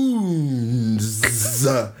goons.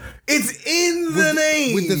 It's in the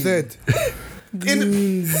name. With the Z.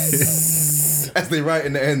 As they write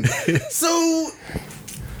in the end. So,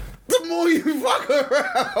 the more you fuck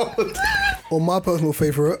around, Or my personal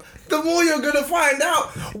favourite, the more you're gonna find out.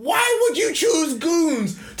 Why would you choose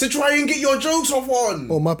goons to try and get your jokes off on?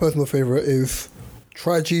 or my personal favourite is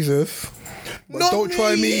try Jesus, but Not don't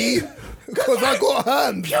try me, because I got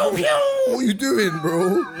hands. Pew, pew. What are you doing,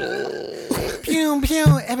 bro? Pew, pew,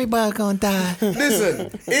 everybody gonna die. Listen,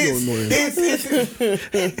 it's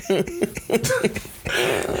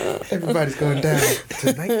everybody's going down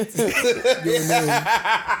tonight. You're annoying.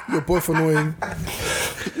 You're both annoying.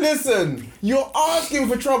 Listen, you're asking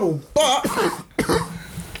for trouble, but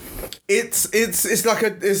it's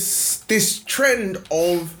like this trend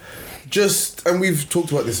of just, and we've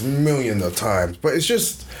talked about this millions of times, but it's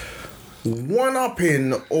just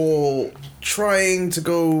one-upping or trying to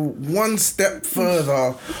go one step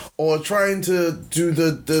further or trying to do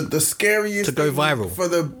the scariest To go thing viral. for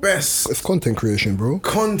the best It's content creation, bro.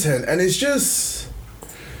 content, and it's just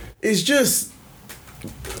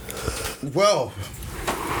well,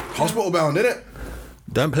 hospital bound, isn't it?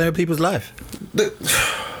 Don't play with people's life.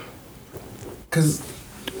 Because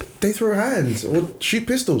they throw hands or shoot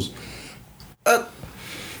pistols.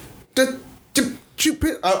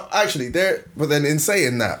 Actually, but then in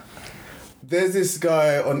saying that, there's this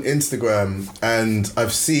guy on Instagram, and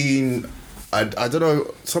I've seen, I don't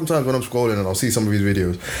know, sometimes when I'm scrolling and I'll see some of his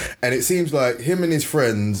videos, and it seems like him and his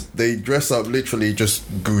friends, they dress up literally just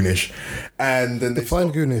goonish, and then they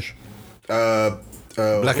Define goonish.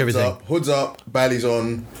 Black everything. hoods up, bally's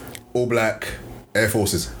on, all black, Air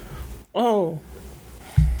Forces. Oh.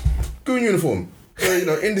 Goon uniform. So,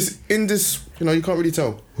 in this, you can't really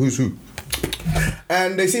tell who's who.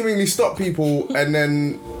 And they seemingly stop people, and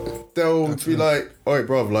then they'll be like, "Oi,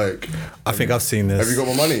 bruv, like, I think I've seen this. have you got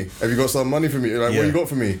my money? Have you got some money for me? Like, Yeah. what you got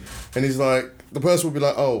for me?" And he's like, the person will be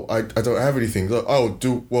like, "Oh, I don't have anything." Like,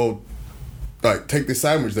 like, take this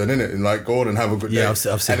sandwich then, innit? And like, go on and have a good day. Yeah, I've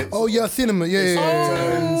seen And it. Oh yeah, I've seen him. Yeah.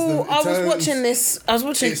 Oh, I was watching this. I was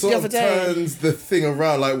watching It it sort the of other day. turns the thing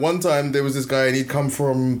around. Like, one time there was this guy and he'd come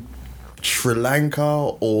from Sri Lanka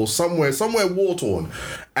or somewhere war torn,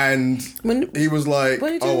 and he was like,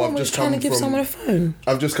 What are you doing? "Oh, I I've was just trying come to give from someone a phone.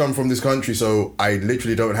 I've just come from this country, so I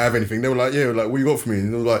literally don't have anything." They were like, "Yeah, like, what you got for me?"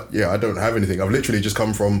 And they were like, "Yeah, I don't have anything. I've literally just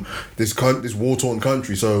come from this war torn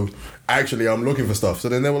country, so actually I'm looking for stuff." So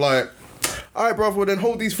then they were like, "All right, brother, well then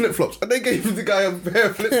hold these flip flops," and they gave the guy a pair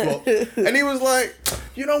of flip flops, and he was like,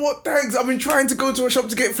 "You know what? Thanks. I've been trying to go to a shop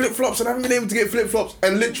to get flip flops, and I haven't been able to get flip flops."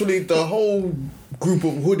 And literally the whole group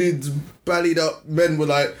of hooded, ballied up men were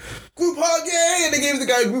like, "Group hug, yay!" And they gave the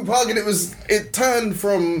guy a group hug, and it turned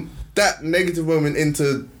from that negative moment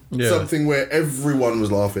into something where everyone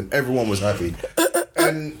was laughing, everyone was happy,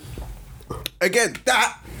 and again,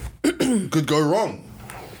 that could go wrong.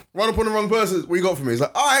 Run up on the wrong person. What you got for me? It's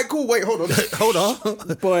like, all right, cool. Wait, hold on. Hold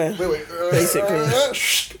on. Boy. Wait. Basically.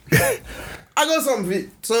 I got something for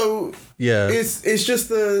you. So Yeah. it's just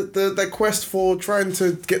the quest for trying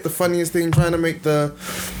to get the funniest thing, trying to make the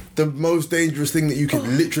most dangerous thing that you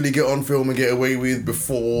can literally get on film and get away with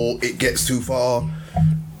before it gets too far.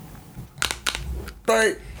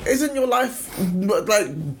 like, isn't your life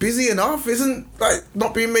like busy enough? Isn't like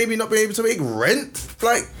not being able to make rent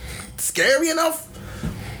like scary enough?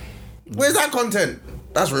 Where's that content?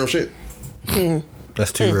 That's real shit.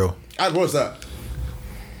 That's too real. I'd watch that.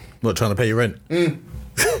 Not trying to pay your rent.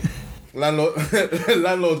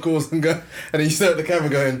 Landlord calls and go, and you stare at the camera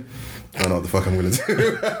going, I don't know what the fuck I'm gonna do.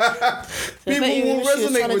 People will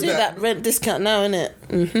resonate trying to with do that rent discount now, innit?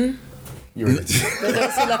 You're right. That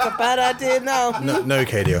don't seem like a bad idea now. No,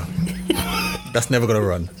 KDO. That's never gonna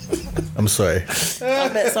run. I'm sorry. I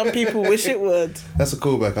bet some people wish it would. That's a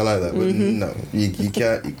callback. I like that, but no, you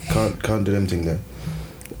can't do them thing there.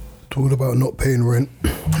 Talking about not paying rent.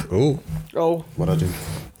 Oh. Oh, What I do?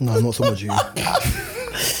 No, not so much you.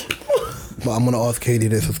 But I'm gonna ask Katie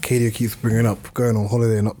this, as Katie keeps bringing up going on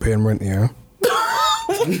holiday and not paying rent. Yeah.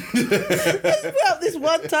 well, this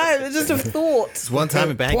one time, it's just a thought. It's one time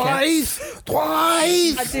in Bangkok. Twice.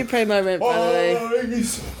 I do pay my rent, by the way.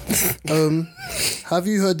 Have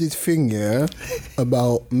you heard this thing? Yeah,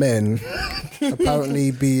 about men apparently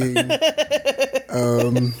being.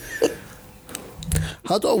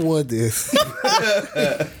 How do I word this?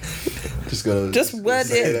 Just gotta Word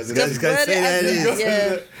say it. that. Just word it as it is.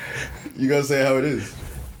 Yeah. You gotta say how it is.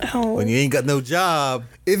 Oh. When you ain't got no job.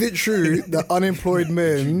 Is it true that unemployed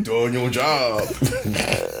men? Doing your job.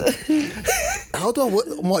 How do I word?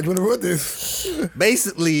 Mark, do you want to word this?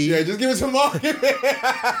 Basically, Yeah, just give it to Mark.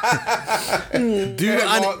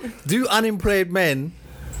 do unemployed men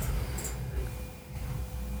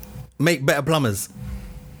make better plumbers?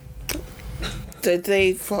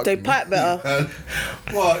 They pipe better.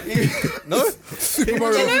 What? No? Do you know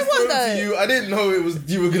what though? You, I didn't know it was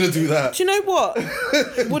you were gonna do that. Do you know what?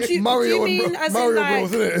 Would you Mario do you mean and as Mario in like?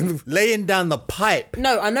 Bros, isn't it? Laying down the pipe.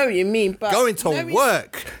 No, I know what you mean, but Going to you know when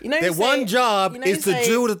work. you know Their you say- one job you know is you to say-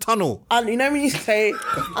 drill the tunnel. You know when you say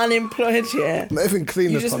unemployed, yeah. Not even clean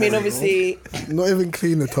You the just tunnel. mean obviously. Not even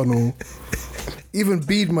clean the tunnel. Even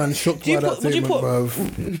Beadman shocked by that Would you statement, put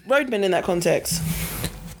bruv. roadmen in that context?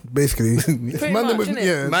 Basically, Pretty man, much, with, innit?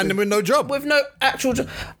 yeah, Man with no job. With no actual job.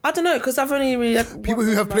 I don't know, because I've only really had people one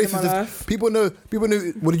who have road man in places. my life. People know.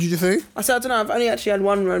 What did you just say? I said I don't know. I've only actually had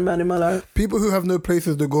one road man in my life. People who have no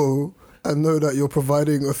places to go and know that you're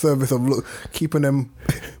providing a service of keeping them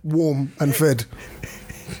warm and fed.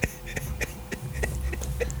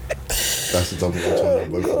 That's the double channel.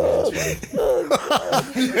 Both of them.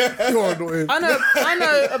 That's funny. You're annoying. I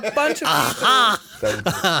know a bunch of people.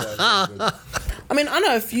 I mean, I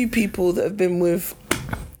know a few people that have been with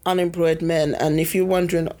unemployed men, and if you're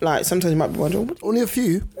wondering, like, sometimes you might be wondering, Only a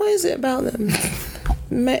few. what is it about them?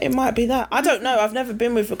 It might be that. I don't know. I've never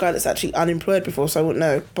been with a guy that's actually unemployed before, so I wouldn't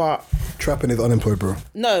know. But Trapping is unemployed, bro.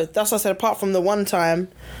 no, that's what I said. Apart from the one time,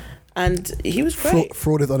 and he was great.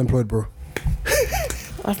 Fraud is unemployed, bro.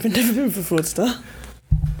 I've never been with a fraudster.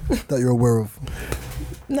 That you're aware of.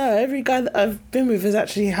 No, every guy that I've been with has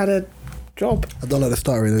actually had a job. I don't like the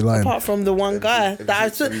starter in the line. Apart from the one guy have you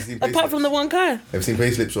that seen- I have you seen apart from the one guy. Have you seen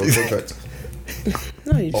payslips or contracts?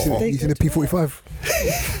 No, you just You seen the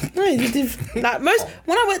P45? No, you did. Like most,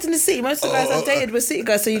 when I worked in the city, most of the guys I dated were city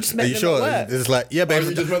guys, so you just met Are you them sure? at work. It's like, yeah, babe.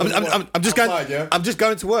 you just met them at work? I'm just going. Outside, yeah? I'm just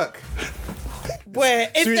going to work.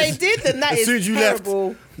 Where if Soon they as- did, then that as is soon as you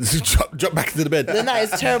terrible. left, drop back into the bed. Then that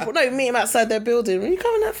is terrible. No, meet him outside their building. Are you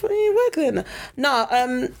coming out for you work then?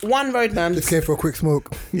 No, one roadman. Just came for a quick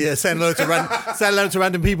smoke. Yeah, saying hello to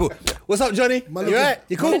random people. What's up, Johnny? Man, You look right?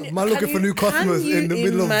 You cool? Man looking for new customers in the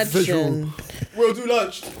middle of visual. We'll do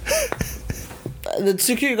lunch. The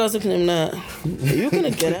security guys looking at him like, are you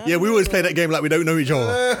gonna get out? Yeah, we always play that game like we don't know each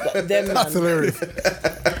other. Them That's man. hilarious.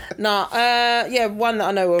 Nah, yeah, one that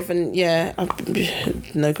I know of, and yeah,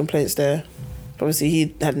 no complaints there. Obviously,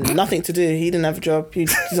 he had nothing to do. He didn't have a job.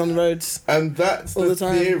 He's on the roads. And that's All the the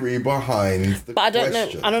time. theory behind the But I don't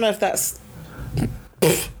question. know. I don't know if that's.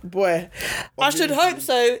 Boy, I should hope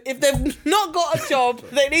so. If they've not got a job,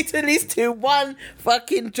 they need to at least do one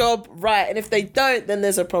fucking job right. And if they don't, then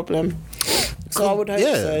there's a problem. So I would hope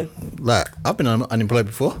Yeah, so. like I've been unemployed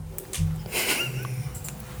before.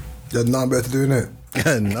 You had nothing better to do, innit?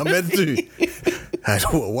 And I'm meant to. I had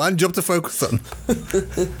one job to focus on.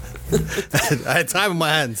 I had time on my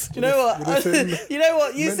hands. You know what? You know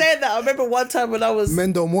what? You said that. I remember one time when I was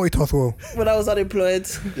Men don't multitask well. unemployed.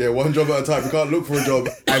 Yeah, one job at a time. You can't look for a job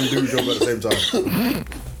and do a job at the same time.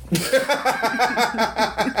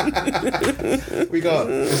 We can't.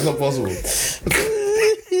 It's not possible. You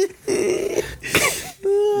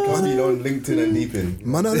can't be on LinkedIn and Deepin.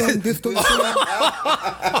 Man, I long distance.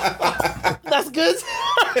 That's good.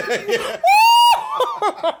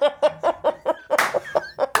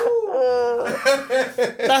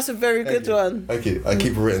 That's a very good one. Okay, I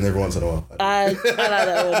keep it written every once in a while. I like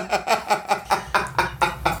that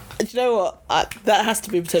one. Do you know what? That has to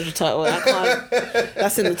be a potential title. I can't.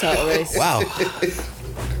 That's in the title race. Wow.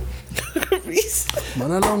 Reese.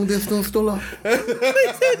 Man, a long distance dollar.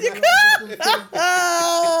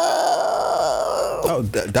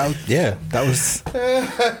 That was.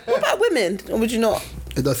 What about women? Or would you not?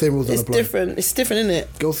 The same rules don't It's apply. different. It's different, isn't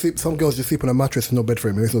it? Girls sleep. Some girls just sleep on a mattress with no bed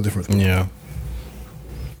frame. It makes no difference. Yeah.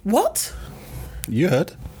 What? You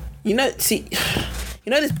heard? You know, see,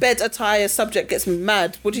 you know this bed attire subject gets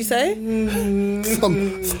mad. What'd you say?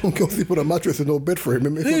 Some girls sleep on a mattress with no bed frame. It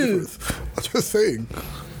makes no difference. I'm just saying.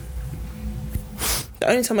 The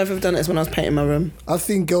only time I've ever done it is when I was painting my room. I've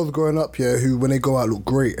seen girls growing up here who, when they go out, look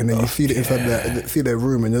great, and then you see it inside their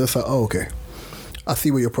room, and you're just like, oh, okay. I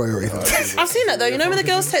see where your priorities are. I've seen that though. You know when the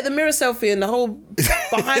girls take the mirror selfie and the whole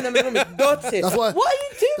behind them room is dotted. That's why. What are you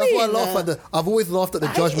doing? That's why I laugh at I've always laughed at the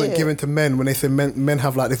I judgment hate it. given to men when they say men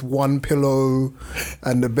have like this one pillow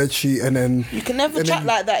and the bed sheet, and then You can never and chat then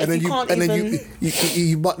like that and if then you can't and even. then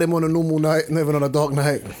you butt them on a normal night, never on a dark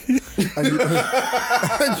night, and you,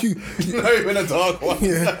 and you Not even a dark one.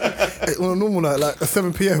 yeah, on a normal night like at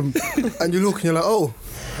 7 p.m. and you look and you're like, oh,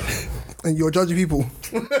 and you're judging people,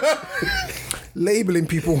 labeling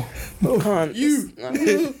people. Can't.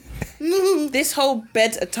 This whole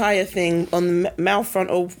bed attire thing on the male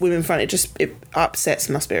front or women front, it upsets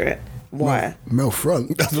my spirit. Why? Male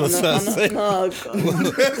front. That's what I was saying. Oh god.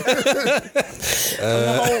 On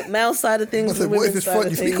the whole male side of things, I said, and what is women's this side front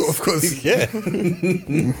of you speak things. of?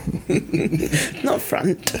 Because Not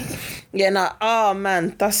front. Yeah, no. Oh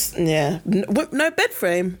man, that's no bed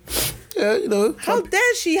frame. yeah, you know. How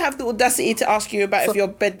dare she have the audacity to ask you about if your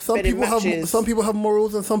bedding matches? Some people have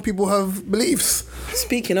morals and some people have beliefs.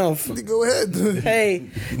 Speaking of, Go ahead. hey,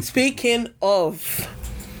 speaking of,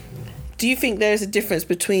 do you think there is a difference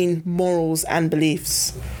between morals and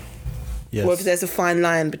beliefs? Yes. Or if there's a fine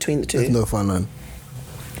line between the two? There's no fine line.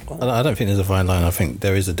 I don't think there's a fine line. I think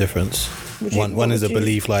there is a difference. Would you- One what is a would you-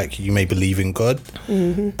 belief, like you may believe in God,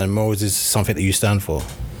 and morals is something that you stand for.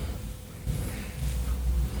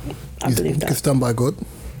 I believe You can that. stand by God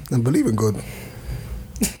and believe in God.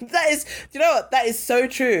 That is, do you know what? That is so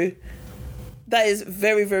true. That is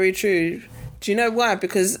very, very true. Do you know why?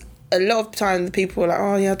 Because a lot of time the people are like,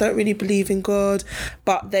 oh yeah, I don't really believe in God,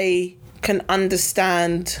 but they can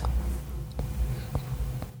understand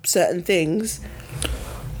certain things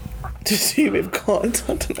to do with God.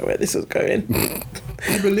 I don't know where this was going.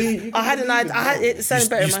 I had an idea. I had it sounded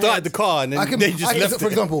better You in my started head. the car and then you just left for it.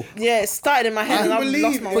 example, Yeah, it started in my head and I've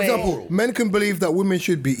lost my for way. example, men can believe that women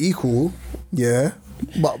should be equal, yeah,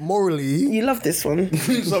 but morally, You love this one.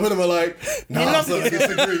 Some of them are like, nah, love son, I it.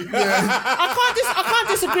 disagree. I can't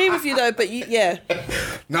disagree with you though, but yeah.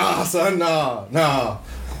 Nah, son, nah,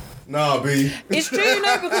 B. It's true, you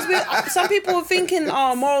know, because some people are thinking,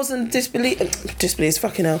 oh, morals and disbeliefs,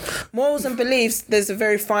 fucking hell. Morals and beliefs, there's a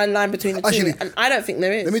very fine line between the Actually, two, and I don't think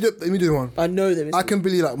there is. let me do one. I know there is. I can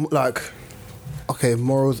believe like, okay,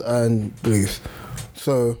 morals and beliefs.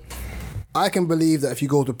 So, I can believe that if you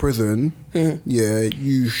go to prison, yeah,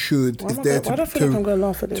 you should. It's there why do I feel like I'm gonna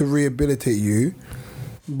laugh at this? to rehabilitate you,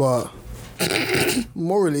 but.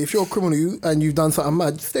 Morally, if you're a criminal and you've done something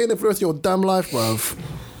mad, stay in there for the rest of your damn life, bruv.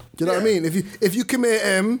 Do you know what I mean? If you commit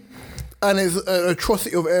M and it's an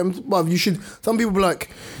atrocity of M, bruv, you should. Some people be like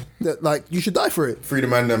you should die for it.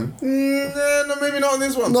 Freedom and them. No, maybe not on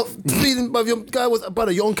this one. Not bleeding, bruv. Your guy was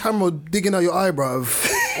brother. You're on camera digging out your eye, bruv.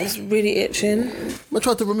 It's really itching. I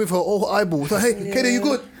tried to remove her whole eyeball. So hey, Katie, you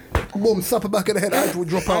good? Boom, slap her back in the head. Eyeball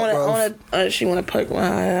drop out, bruv. I actually want to poke my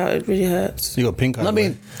eye out. It really hurts. You got pink eye. I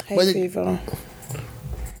mean, Hay but fever. that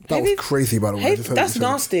Hay was fever- crazy, by the way. I Hay, just heard that's you say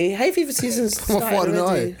that. nasty. Hay fever season's Someone farted in started the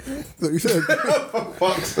already. eye. Is that what you said?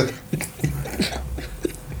 Fuck's sake. I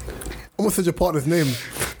almost said your partner's name.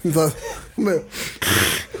 He's like, man.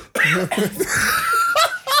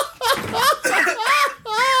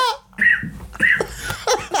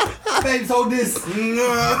 Babes, hold this. Have you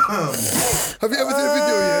ever seen a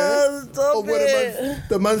video, yeah? Stop Of where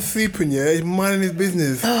the man's sleeping, yeah? He's minding his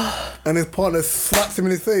business. And his partner slaps him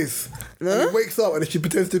in his face. And he wakes up and she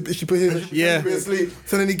pretends to be asleep.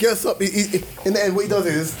 So then he gets up. He, in the end, what he does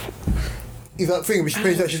is, he's like thinking, but she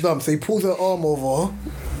pretends that she's dumb. So he pulls her arm over,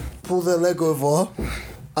 pulls her leg over,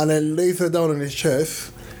 and then lays her down on his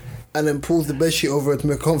chest. And then pulls the bedsheet over her to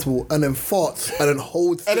make her comfortable, and then farts, and then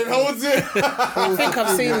holds. And then holds it. I think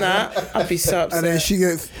I've seen that. I'd be so upset. And then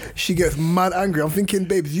she gets mad angry. I'm thinking,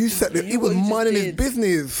 babes, you said that he was what you just minding his did.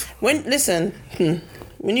 business.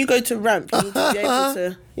 When you go to ramp, you need to be able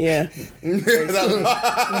to. Yeah.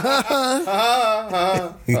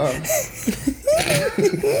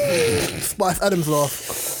 Spice Adams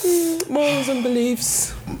laugh. Morals and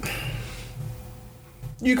beliefs.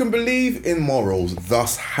 You can believe in morals,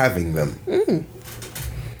 thus having them.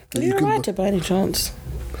 Are you a writer by any chance?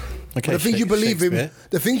 Okay, The things you believe in, Shakespeare.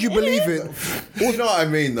 the things you believe in, You know what I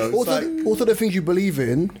mean, though? It's also the things you believe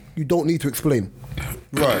in, you don't need to explain.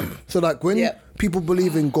 right. So like when Yeah. people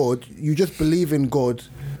believe in God, you just believe in God.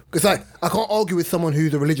 It's like I can't argue with someone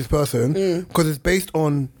who's a religious person because it's based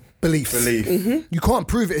on beliefs. Belief. You can't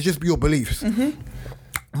prove it. It's just your beliefs.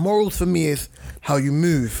 Morals for me is how you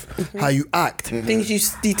move, how you act, Things you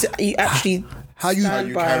need to, you actually how you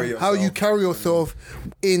stand by. carry how you carry yourself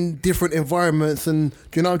in different environments, and do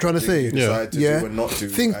you know what I'm trying to say? You decide to Yeah. do and not do,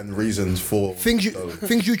 Things- and reasons for Things you those.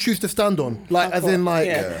 things you choose to stand on, like as in like.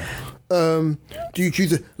 Yeah. Do you choose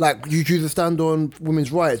to stand on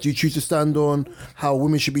women's rights? Do you choose to stand on how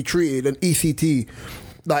women should be treated and ECT?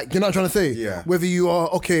 Like, you know what I'm trying to say? Yeah. Whether you are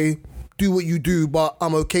okay, do what you do, but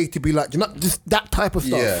I'm okay to be like, you know, just that type of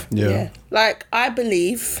stuff. Yeah. Like, I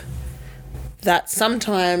believe that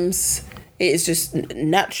sometimes it is just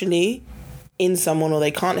naturally in someone or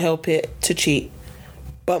they can't help it to cheat.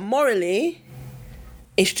 But morally,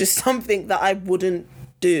 it's just something that I wouldn't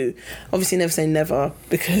do. Obviously, never say never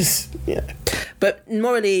because, yeah. But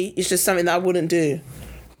morally, it's just something that I wouldn't do.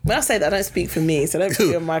 When I say that, I don't speak for me, so don't put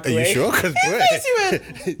it on my Are you sure? Because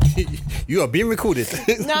you are being recorded.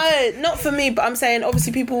 No, not for me, but I'm saying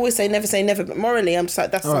obviously people always say never, but morally I'm just like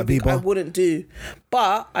that's All right, something Bieber. I wouldn't do.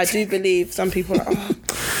 But I do believe some people are like, oh,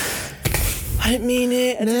 I didn't mean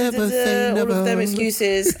it. Never say All never. of them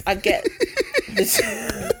excuses. I get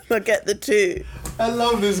I get the two. I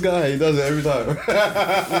love this guy. He does it every time.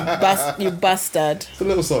 You bastard. It's a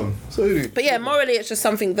little song. So But yeah, morally it's just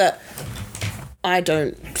something that I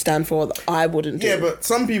don't stand for, that I wouldn't do. yeah, but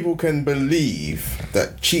some people can believe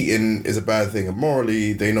that cheating is a bad thing, and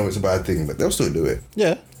morally they know it's a bad thing, but they'll still do it.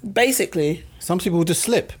 Yeah. Basically, Some people will just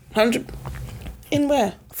slip. 100 in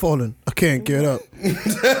where? Fallen. I can't get up.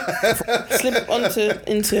 Slip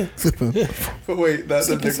into. Slipping. But wait, that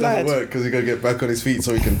Slip and doesn't slide. work because he got to get back on his feet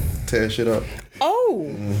so he can tear shit up. Oh,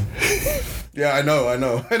 Yeah, I know.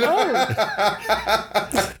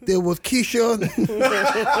 There was Keisha.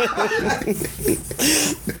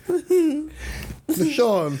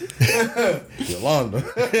 LaShawn. Yolanda.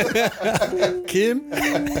 Kim?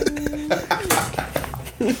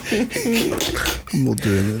 I'm not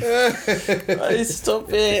doing this.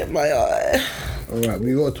 stop it, my eye. All right,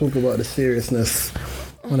 we got to talk about the seriousness.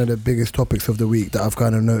 One of the biggest topics of the week that I've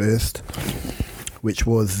kind of noticed, which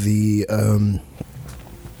was the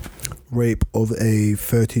rape of a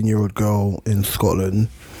 13-year-old girl in Scotland.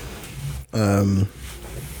 I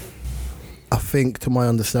think, to my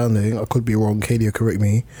understanding, I could be wrong. Katie will correct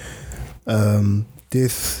me. I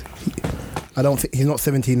don't think he's not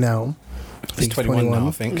 17 now. I He's think 21 now,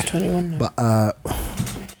 I think. 21 now. But at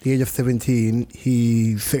the age of 17,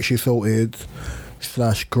 he sexually assaulted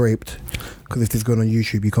 / raped. Because if this is going on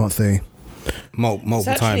YouTube, you can't say. Multiple It's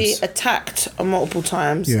actually times. attacked on multiple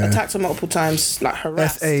times. Yeah. Like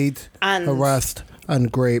harassed. SA'd, And- harassed, and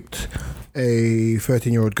raped a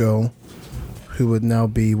 13-year-old girl who would now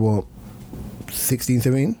be, 16,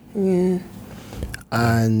 17?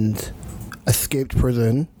 And escaped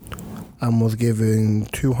prison and was given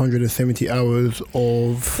 270 hours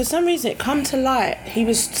of... For some reason, it come to light. He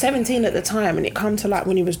was 17 at the time, and it come to light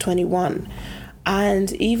when he was 21.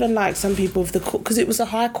 And even like some people of the court, because it was a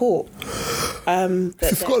high court.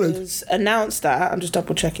 That Scotland. was announced that. I'm just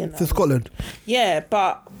double checking. To Scotland. Yeah,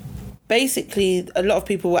 but basically, a lot of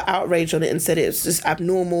people were outraged on it and said it was just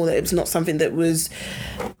abnormal. That it was not something that was.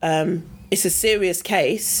 It's a serious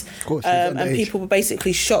case, Of course, he's and underage. people were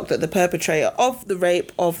basically shocked that the perpetrator of the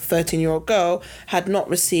rape of the 13-year-old girl had not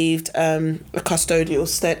received a custodial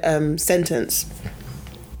sentence.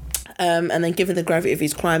 And then, given the gravity of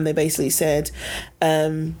his crime, they basically said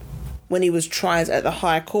when he was tried at the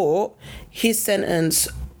High Court, his sentence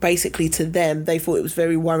basically to them, they thought it was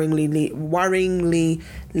very worryingly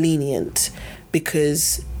lenient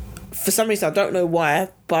because for some reason, I don't know why,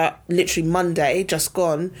 but literally Monday, just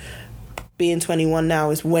gone, being 21 now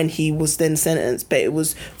is when he was then sentenced, but it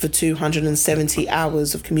was for 270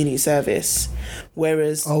 hours of community service.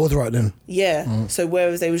 Whereas, I was right then. yeah, so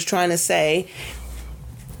whereas they was trying to say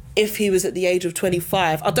if he was at the age of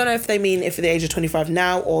 25, I don't know if they mean if at the age of 25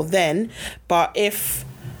 now or then, but if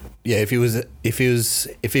Yeah, if he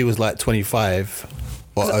was like 25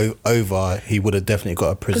 or over, he would have definitely got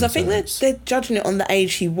a prison because I think sentence. they're judging it on the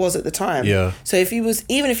age he was at the time. Yeah. So if he was,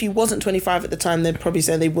 even if he wasn't 25 at the time, they'd probably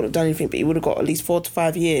say they wouldn't have done anything, but he would have got at least 4 to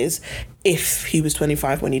 5 years if he was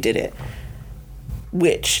 25 when he did it.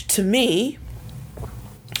 Which, to me,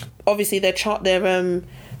 obviously they're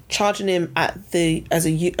charging him as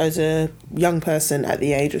a young person at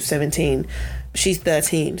the age of 17. She's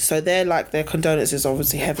 13, so their condolences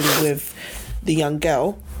obviously heavily with the young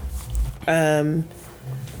girl.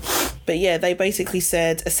 But yeah, they basically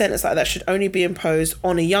said a sentence like that should only be imposed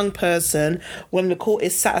on a young person when the court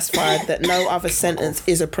is satisfied that no other sentence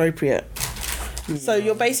is appropriate. So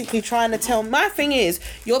you're basically trying to tell... My thing is,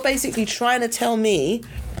 you're basically trying to tell me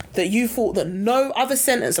that you thought that no other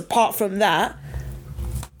sentence apart from that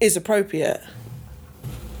is appropriate.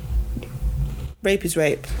 Rape is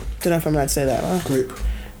rape. Don't know if I'm allowed to say that, right? Rape.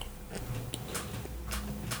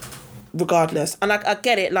 Regardless. And I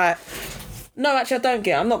get it, like... No, actually, I don't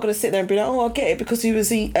get it. I'm not going to sit there and be like, oh, I get it because he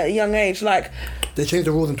was at a young age. Like... They changed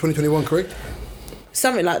the rules in 2021, correct?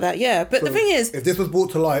 Something like that, yeah. But So the thing is... if this was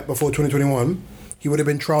brought to light before 2021, he would have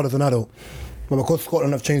been trialed as an adult. But because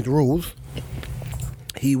Scotland have changed the rules,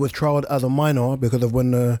 he was trialed as a minor because of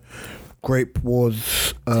when the rape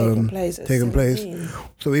was Taking place at taken place. 17.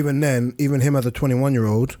 So even then, even him as a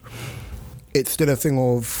 21-year-old, it's still a thing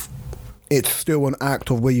of... It's still an act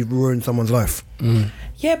of where you've ruined someone's life.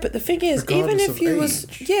 Yeah, but the thing is, even Regardless if of you was...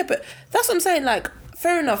 age. Yeah, but that's what I'm saying, like...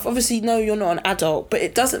 Fair enough, obviously, no, you're not an adult, but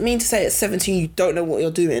it doesn't mean to say at 17 you don't know what you're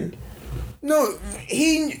doing. No,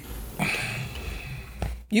 he.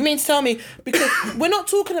 You mean to tell me, because we're not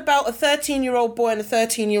talking about a 13-year-old boy and a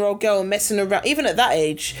 13-year-old girl messing around, even at that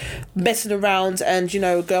age, messing around, and, you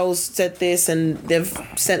know, girls said this and they've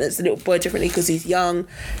sentenced the little boy differently because he's young.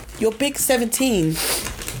 You're big 17.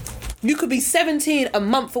 You could be 17 a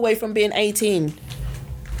month away from being 18.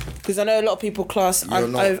 Because I know a lot of people class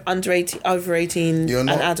over 18 You're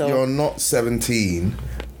not. an adult. You're not 17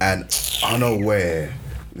 and unaware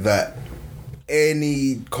that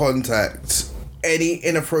any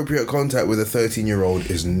inappropriate contact with a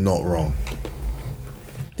 13-year-old is not wrong.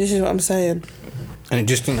 This is what I'm saying. And it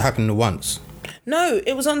just didn't happen once. No,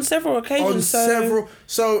 it was on several occasions.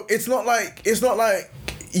 So it's not like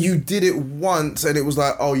you did it once and it was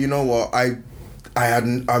like, oh, you know what, I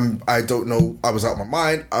don't know, I was out of my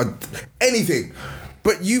mind, anything.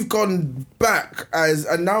 But you've gone back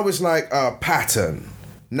and now it's like a pattern.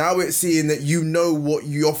 Now it's seeing that you know what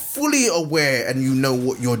you're fully aware and you know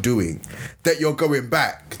what you're doing. That you're going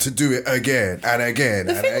back to do it again and again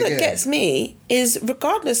The and thing again. that gets me is,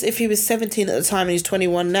 regardless if he was 17 at the time and he's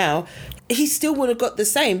 21 now, he still would have got the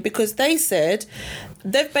same, because they've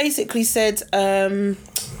basically said,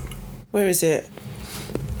 where is it?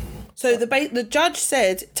 So the judge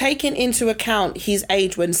said, taking into account his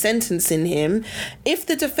age when sentencing him, if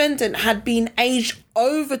the defendant had been aged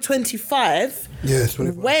over 25, Yes,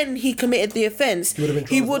 25. when he committed the offence,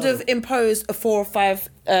 he would have imposed a 4 or 5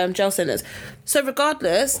 jail sentence. So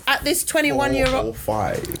regardless, at this 21-year-old...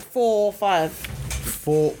 5. 4 or 5.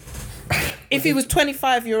 4... If he was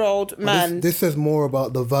 25-year-old man... This says more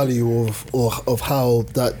about the value of how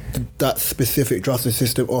that specific justice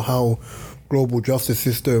system, or how global justice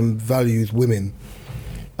system values women.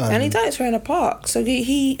 And he done it to her in a park. So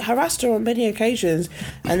he harassed her on many occasions.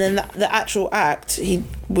 And then the actual act, he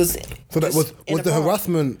was... So that was the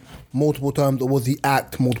harassment multiple times, or was the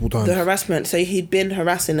act multiple times? The harassment. So he'd been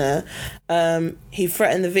harassing her. He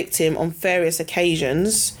threatened the victim on various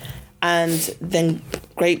occasions and then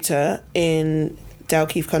raped her in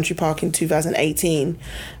Dalkeith Country Park in 2018.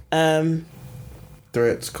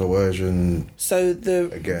 Threats, coercion. So the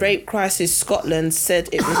Again. Rape Crisis Scotland said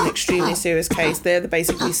it was an extremely serious case. They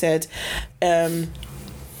basically said, so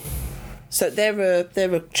they're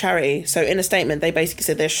a charity. So in a statement, they basically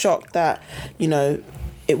said they're shocked that, you know,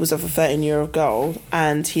 it was of a 13-year-old girl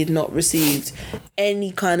and he had not received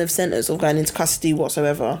any kind of sentence or going into custody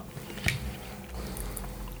whatsoever.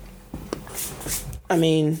 I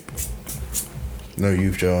mean... No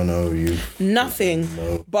youth jail, no youth. Nothing.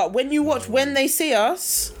 No. But when you watch When They See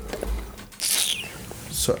Us...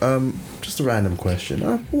 So, just a random question.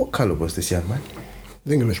 What colour was this young man?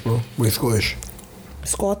 It's English, bro. We're Scottish.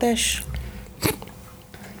 Scottish.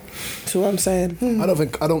 That's what I'm saying.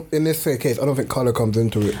 In this case, I don't think colour comes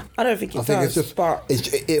into it. I don't think it I think does, it's just, but...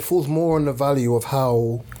 it falls more on the value of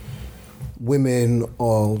how women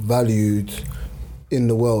are valued in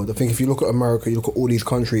the world. I think if you look at America, you look at all these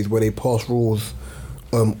countries where they pass rules,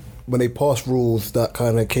 when they pass rules that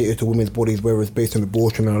kind of cater to women's bodies, whether it's based on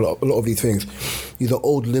abortion and a lot of these things, these are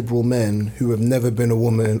old liberal men who have never been a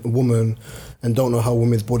woman and don't know how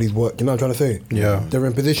women's bodies work. You know what I'm trying to say? Yeah. They're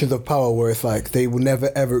in positions of power where it's like they will never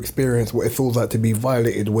ever experience what it feels like to be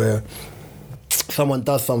violated, where someone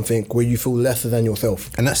does something where you feel lesser than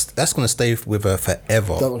yourself. And that's going to stay with her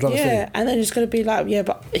forever. That's what I'm trying to say. Yeah, and then it's going to be like, yeah,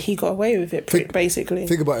 but he got away with it, basically.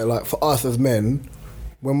 Think about it, like for us as men,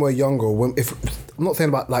 when we're younger, if I'm not saying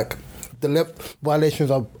about like the violations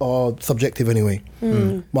are subjective anyway,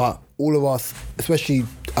 but all of us, especially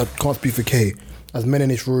I can't speak for Kay, as men in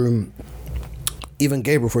this room, even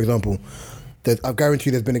Gabriel, for example, I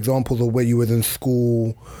guarantee there's been examples of where you was in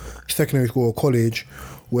school, secondary school or college,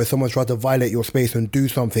 where someone's tried to violate your space and do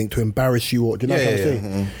something to embarrass you, or do you know what I'm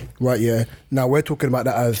saying? Right, yeah. Now we're talking about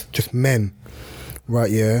that as just men.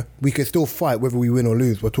 Right, yeah. We can still fight whether we win or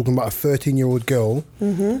lose. We're talking about a 13-year-old girl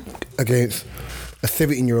against a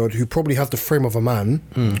 17-year-old who probably has the frame of a man,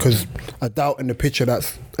 because I doubt in the picture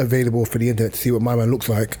that's available for the internet to see what my man looks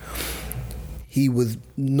like, he was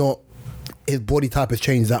not, his body type has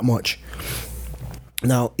changed that much.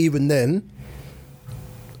 Now, even then,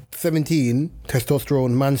 17,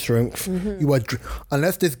 testosterone, man strength, you are,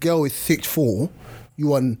 unless this girl is 6'4",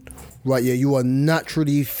 you are, right, yeah, you are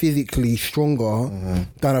naturally, physically stronger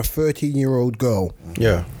than a 13-year-old girl.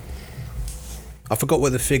 Yeah. I forgot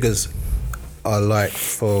what the figures are like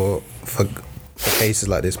for cases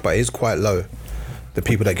like this, but it is quite low. The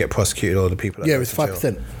people that get prosecuted or the people that Yeah, go it's to jail.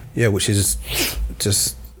 5%. Yeah, which is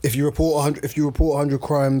just If you report 100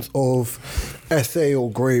 crimes of SA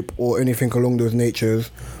or grape or anything along those natures,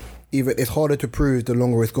 either it's harder to prove the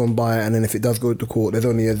longer it's gone by, and then if it does go to court, there's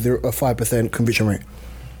only a 5% conviction rate,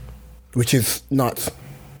 which is nuts.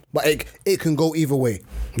 But it can go either way.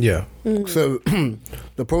 yeah. So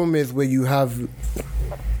the problem is where you have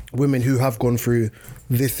women who have gone through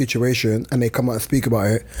this situation and they come out and speak about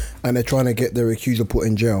it and they're trying to get their accuser put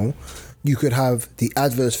in jail. You could have the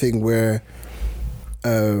adverse thing where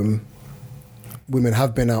women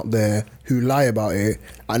have been out there who lie about it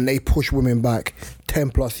and they push women back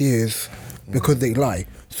 10 plus years because they lie.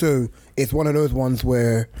 So it's one of those ones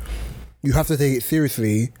where you have to take it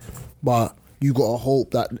seriously, but you got to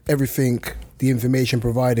hope that everything, the information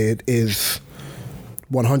provided is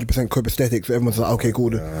 100% copacetic, so everyone's like, okay, cool.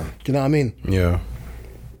 Do you know what I mean? Yeah.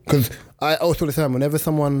 Because I also understand whenever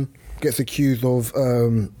someone gets accused of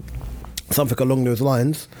something along those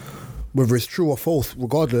lines, whether it's true or false,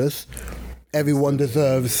 regardless, everyone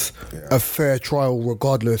deserves a fair trial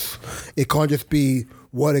regardless. It can't just be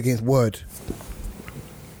word against word.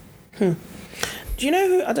 Do you know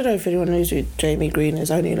who, I don't know if anyone knows who Jamie Green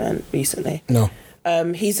has only learned recently. No.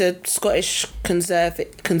 He's a Scottish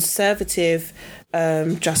conservative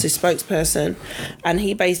justice spokesperson, and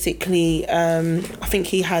he basically, I think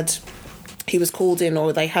he was called in,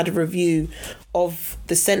 or they had a review of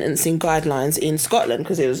the sentencing guidelines in Scotland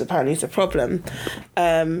because it was apparently a problem.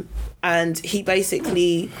 And he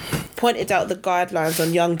basically pointed out the guidelines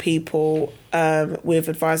on young people with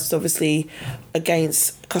advices, obviously,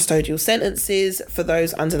 against custodial sentences for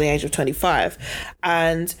those under the age of 25.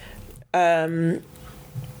 And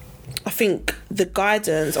I think the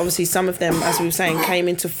guidance, obviously some of them, as we were saying, came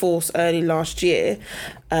into force early last year.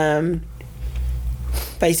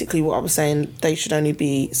 Basically what I was saying, they should only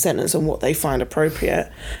be sentenced on what they find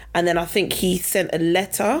appropriate. And then I think he sent a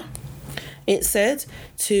letter, it said,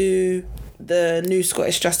 to the new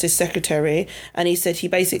Scottish Justice Secretary, and he said he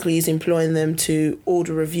basically is employing them to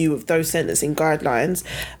order review of those sentencing guidelines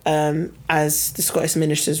as the Scottish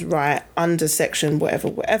ministers write under section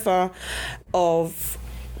whatever of,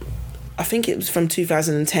 I think it was from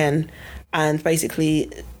 2010, and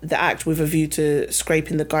basically the act with a view to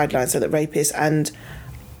scraping the guidelines so that rapists and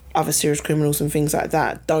other serious criminals and things like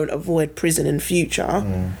that don't avoid prison in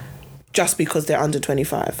future just because they're under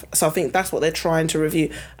 25. So I think that's what they're trying to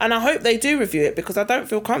review. And I hope they do review it, because I don't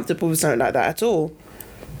feel comfortable with something like that at all.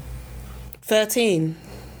 13.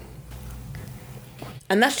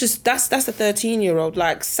 And that's a 13-year-old.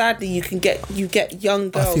 Like, sadly, you get young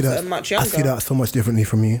girls that are much younger. I see that so much differently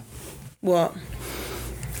from you. What?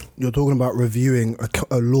 You're talking about reviewing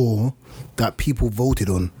a law that people voted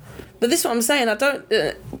on. But this is what I'm saying. I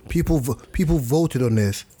don't... People voted on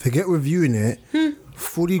this. Forget reviewing it.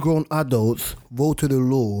 Fully grown adults voted a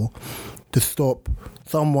law to stop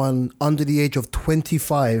someone under the age of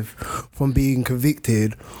 25 from being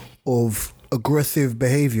convicted of aggressive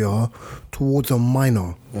behaviour towards a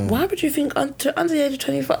minor. Why would you think under the age of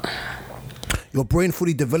 25? Your brain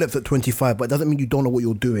fully develops at 25, but it doesn't mean you don't know what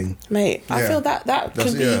you're doing. Mate, I feel that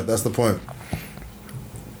could be... Yeah, that's the point.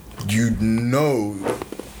 You know...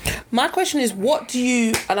 My question is, what do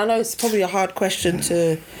you... And I know it's probably a hard question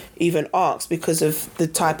to even ask because of the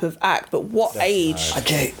type of act, but what age...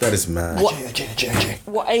 Ajay. That is mad.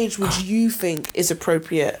 What age would you think is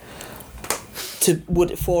appropriate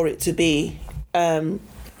for it to be,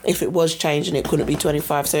 if it was changed and it couldn't be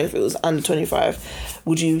 25? So if it was under 25,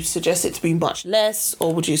 would you suggest it to be much less,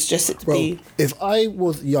 or would you suggest it to be... If I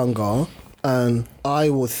was younger and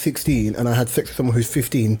I was 16 and I had sex with someone who's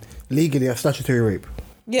 15, legally that's statutory rape.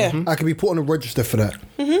 Yeah. I could be put on a register for that.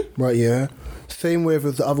 Right, yeah. Same way if it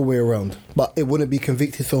was the other way around. But it wouldn't be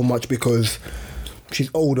convicted so much because she's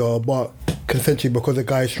older, but consensually because the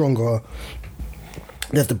guy is stronger.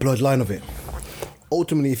 There's the bloodline of it.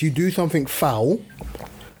 Ultimately, if you do something foul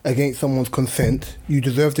against someone's consent, you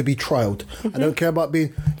deserve to be trialed. I don't care about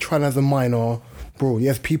being tried as a minor. Bro,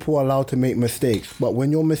 yes, people are allowed to make mistakes, but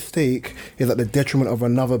when your mistake is at the detriment of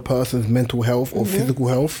another person's mental health or physical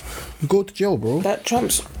health, you go to jail, bro. That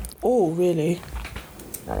trumps all, really.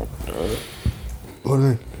 What do you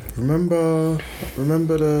mean?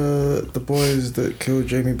 Remember the boys that killed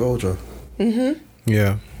Jamie Bolger?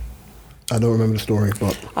 Yeah. I don't remember the story,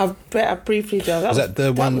 but I briefly do. Was that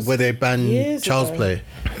the one was where they banned years child's ago. play?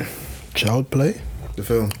 child play? The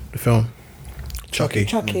film. The film. Chucky.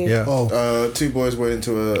 Chucky. Yeah. Oh, Two boys went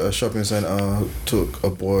into a shopping centre, took a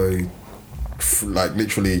boy, like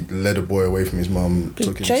literally led a boy away from his mum.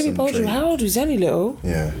 Took him Jamie some Bolger, drink. how old was he? Only little.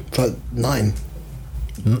 Yeah, it's like 9.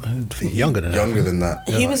 Younger than that. younger than that.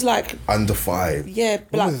 He was like, Under 5. yeah,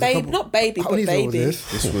 What like was it, a baby, couple- not baby, How but many years ago was baby.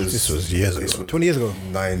 this? This was years ago. 20 years ago.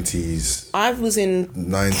 90s. I was in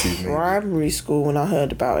 90s maybe. primary school when I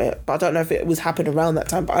heard about it, but I don't know if it was happening around that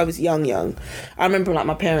time. But I was young. I remember like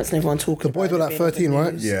my parents and everyone talking. The boys about were it like being on 13, the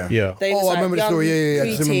right? news. Yeah. Yeah. They Oh, was, I like, remember the young story. Yeah, I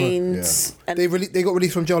just remember. preteens, and They got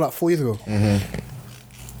released from jail like 4 years ago.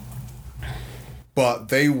 But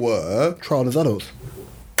they were. Trial as adults.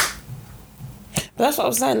 but that's what I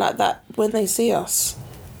was saying. Like that when they see us,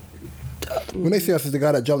 When they see us as the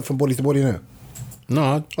guy that jumped from body to body, no.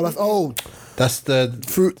 No, That's the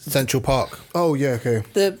Fruit- Central Park. oh yeah, okay.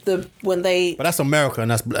 the when they But that's America,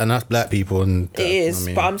 and that's black people, and it is.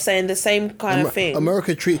 But I'm saying the same kind of thing.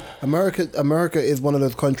 America is one of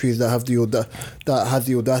those countries that have that has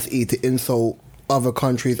the audacity to insult other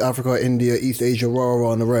countries, Africa, India, East Asia,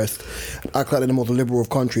 rah, and the rest. Act like they're the most liberal of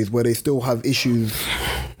countries where they still have issues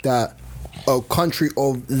that a country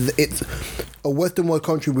of it's a Western world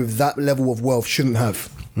country with that level of wealth shouldn't have.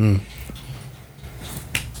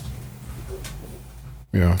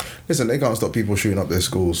 Yeah. Listen, they can't stop people shooting up their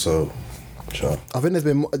schools, so. Sure. I think there's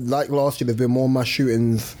been like last year. There's been more mass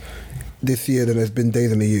shootings this year than there's been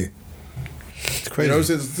days in the year. It's You crazy. know,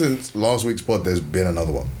 since last week's pod, there's been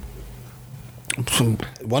another one.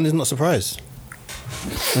 One is not surprised,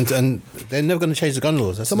 and they're never going to change the gun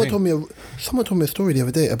laws. That's Someone the thing. told me a story the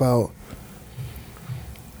other day about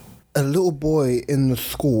a little boy in the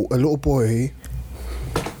school. A little boy.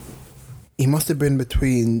 He must have been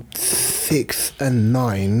between 6 and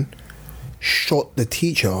 9. Shot the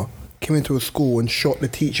teacher. Came into a school and shot the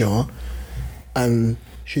teacher, and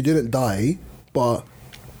she didn't die, but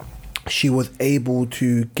she was able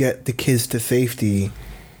to get the kids to safety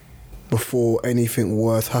before anything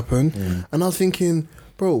worse happened. And I was thinking,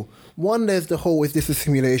 bro, one, there's the whole, is this a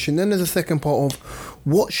simulation? Then there's a second part of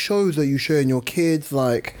what shows are you showing your kids?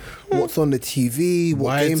 Like, what's on the TV?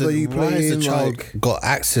 What games are you Why has playing? the child Like, got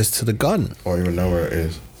access to the gun? Or even know where it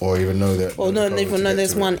is. Or even know that. Or no, they're they even going know to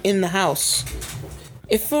there's get to it. one in the house.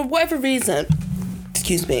 If for whatever reason,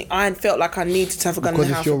 excuse me, I felt like I needed to have a gun in because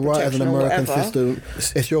the it's house your for right as an protection or American whatever. system.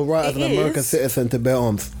 It's your right as an It American is. citizen to bear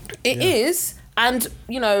arms. It is, and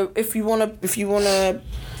you know, if you wanna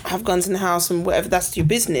have guns in the house and whatever, that's your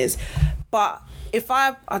business. But if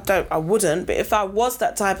I wouldn't. But if I was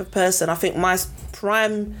that type of person, I think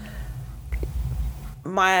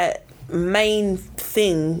my main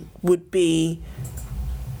thing would be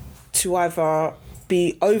to either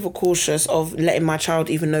be overcautious of letting my child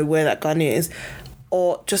even know where that gun is,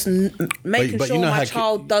 or just making but sure you know my how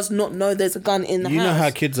child does not know there's a gun in the You house. know how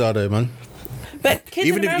kids are, though, man. But kids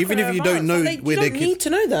Even in if- America even if are you don't advanced. know Like, where you their don't kid- need to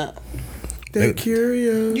know that. They're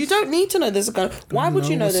curious. You don't need to know there's a gun. Why would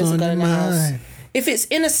you know what's there's a on gun in the your house? mind. If it's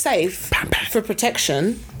in a safe for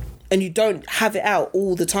protection and you don't have it out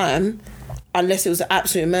all the time, unless it was an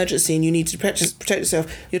absolute emergency and you need to protect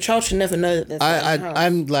yourself, your child should never know that there's a gun in the house.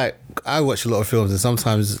 I'm like, I watch a lot of films, and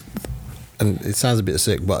sometimes, and it sounds a bit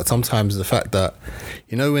sick, but sometimes the fact that,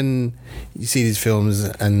 you know, when you see these films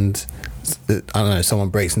and I don't know, someone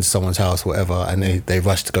breaks into someone's house, whatever, and they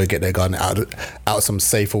rush to go get their gun out some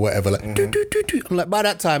safe or whatever, like doo, doo, doo, doo. I'm like, by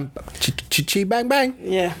that time, chi bang bang,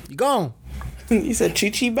 Yeah. you gone. You said choo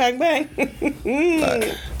choo bang bang.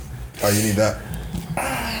 Oh, you need that.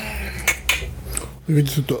 We could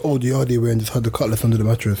just took the old yardie away and just had the cutlass under the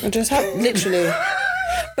mattress. Just have literally.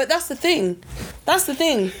 But that's the thing.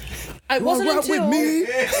 It wasn't Right until with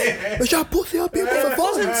me. But y'all pussy up here, it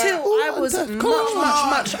wasn't until I was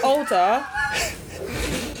much older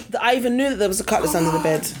that I even knew that there was a cutlass under the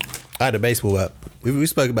bed. I had a baseball bat. We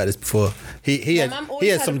spoke about this before. He My had mum always he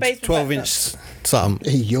had had a some baseball bat 12-inch something.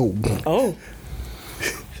 Hey yo, Oh.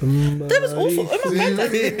 There was also my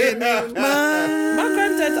granddad. My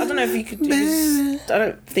granddad, I don't know if he could do this. I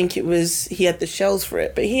don't think it was. He had the shells for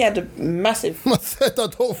it, but he had a massive, I said I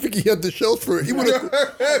don't think he had the shells for it. He would have.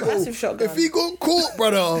 massive shotgun. If he got caught,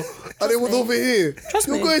 brother, and it was over here, Trust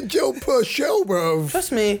you're me. going jail per shell, bro.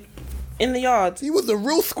 Trust me, in the yard. He was a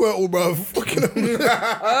real squirtle, bro. Fucking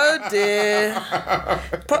Oh dear.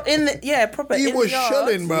 Proper he in was the yard.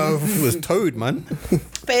 shelling, bro. It was Toad, man.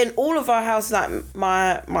 But in all of our houses, like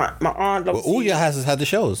my aunt. Well, Obviously, all your houses had the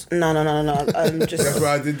shells. No. Just That's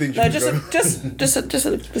why I did think. no, she was going-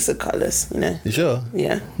 just a cutlass, you know. You sure?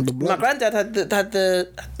 Yeah. My granddad had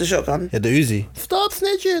the shotgun. Yeah, the Uzi. Stop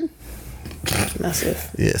snitching.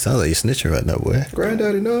 Massive. Yeah, it sounds like you're snitching right now, boy.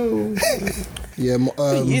 Granddaddy, no. Yeah,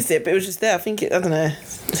 We used it, but it was just there. I think I don't know.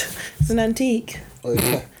 It's an antique.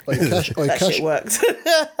 That cash, shit worked.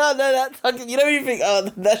 No, that fucking. You know when you think, oh,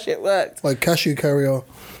 that shit worked. like cashew carrier.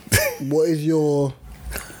 What is your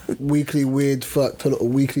weekly weird fact or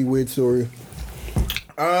weekly weird story?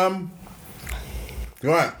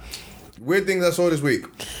 Right. Weird things I saw this week.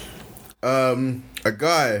 A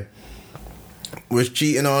guy was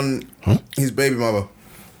cheating on his baby mother.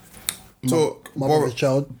 So Mother of his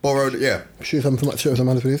child. borrowed Shoot something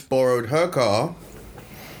please. borrowed her car,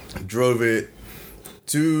 drove it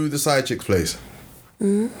to the side chick's place.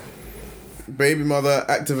 Baby mother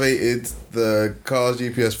activated the car's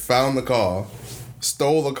GPS, found the car,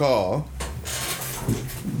 stole the car,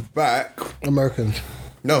 back. Americans.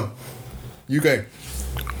 No, UK.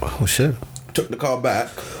 Oh shit. Took the car back.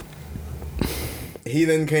 He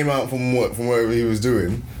then came out from wherever he was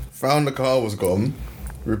doing, found the car was gone,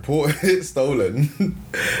 reported it stolen.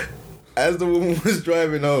 As the woman was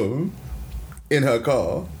driving home in her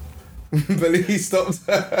car, police stopped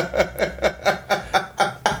her.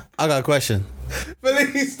 I got a question.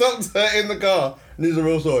 Police stopped her in the car. This is a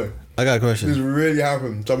real story. I got a This question. really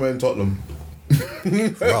happened somewhere in Tottenham.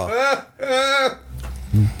 Bro,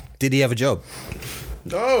 did he have a job?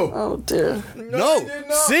 No. Oh dear. No, he did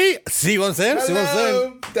not. See what I'm saying? See what I'm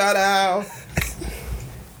saying? Hello. Da-da.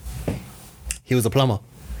 He was a plumber.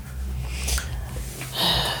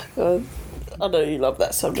 God, I know you love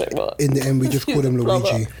that subject, but In the end, we just called him Plumber.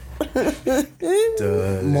 Luigi.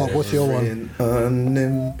 Mark, what's your one?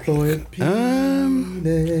 Unemployed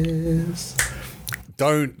penis.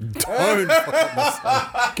 Don't.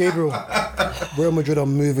 Gabriel. Real Madrid are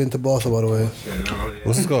moving to Barca, by the way.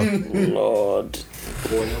 What's the score? Lord,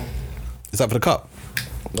 Is that for the cup?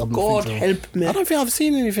 God help me. I don't think I've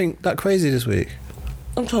seen anything that crazy this week.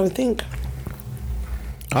 I'm trying to think.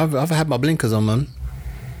 I've had my blinkers on, man.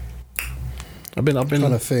 I've been.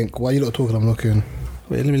 Trying to think. Why you not talking? I'm looking.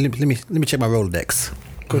 Wait, let me check my Rolodex.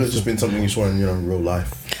 Could have just been something you saw in real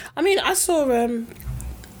life. I mean, I saw.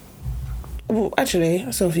 Well, actually,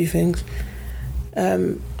 I saw a few things.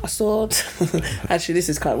 I saw. Actually, this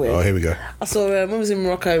is quite weird. Oh, here we go. I saw when I was in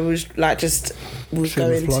Morocco, was like was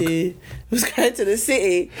Shameless plug. going to the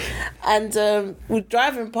city, and we're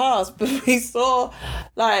driving past, but we saw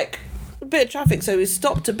like a bit of traffic, so we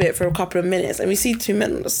stopped a bit for a couple of minutes, and we see two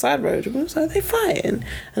men on the side road, and we was like, are they fighting?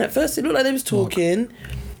 And at first it looked like they was talking,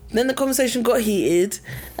 then the conversation got heated,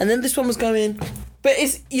 and then this one was going, but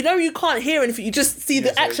it's you can't hear anything, you just see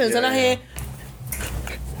the actions, and I hear.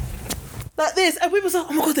 Like this, and we was like,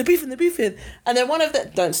 oh my god, they're beefing, and then one of them,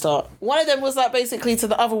 don't start. One of them was like basically to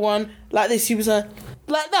the other one, like this. He was like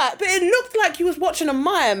that, but it looked like he was watching a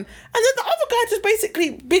mime. And then the other guy just basically,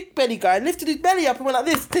 big belly guy, lifted his belly up and went like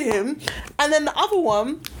this to him, and then the other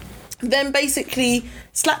one, then basically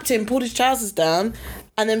slapped him, pulled his trousers down,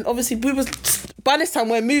 and then obviously by this time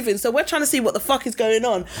we're moving, so we're trying to see what the fuck is going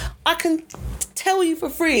on. I can tell you for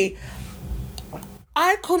free.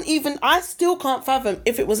 I still can't fathom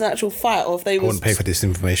if it was an actual fight or if they I was. wouldn't pay for this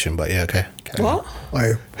information, but yeah, okay. What?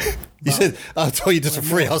 Aye. You said I'll tell you just for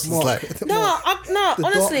free. I was just like,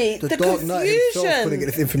 Honestly, the Dark Knight himself couldn't get confusion.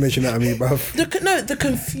 this information out of me, bruv. The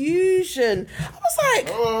confusion. I was like,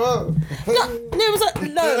 it was like,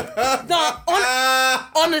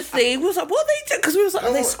 honestly, we was like, what are they doing? Because we was like,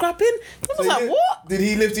 are they scrapping? I was like, what? Did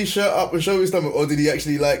he lift his shirt up and show his stomach, or did he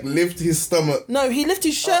actually like lift his stomach No, he lifted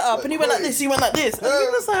his shirt up and he went like this, he went like this. And we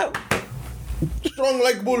was like, strong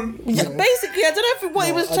like bull? yeah, basically, I don't know what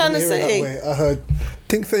he was I trying to didn't hear it say. that way. I heard,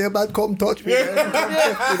 think say a bad come touch me.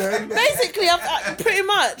 Basically, pretty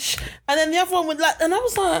much. And then the other one would like, and I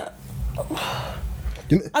was like,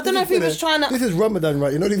 I don't know if he was trying to. This is Ramadan,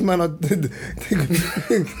 right? You know these men are.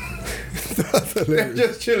 That's hilarious.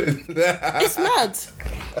 Just chilling. It's mad.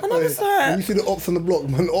 And I was When like, you see the ops on the block,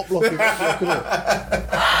 man, op blocking.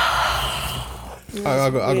 I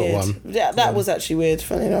got weird. one. Yeah, that was actually weird,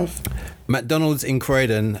 funny enough. McDonald's in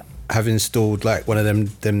Croydon have installed like one of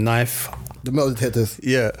them knife. The metal detectors.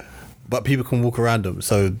 Yeah, but people can walk around them.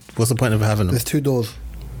 So what's the point of having them? There's 2 doors.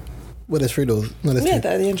 Well, there's 3 doors. No, there's Yeah, 2.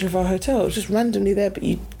 they're at the entry of our hotel. It was just randomly there, but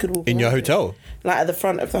you could walk In your around it. hotel? Like at the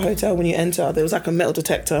front of the hotel when you enter, there was like a metal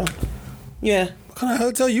detector. Yeah. What kind of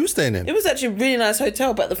hotel you staying in? It was actually a really nice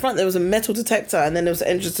hotel, but at the front there was a metal detector and then there was an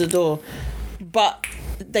entrance to the door. But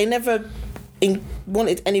they never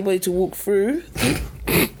wanted anybody to walk through.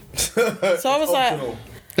 So I was like,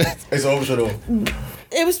 It's optional.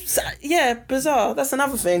 it was, yeah, bizarre. That's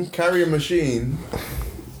another thing. Carry a machine.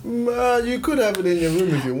 You could have it in your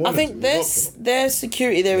room if you wanted. I think to. their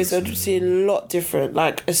security there is obviously a lot different.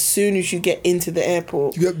 Like as soon as you get into the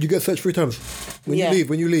airport, You get searched 3 times. When Yeah.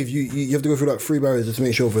 you leave, you have to go through like 3 barriers just to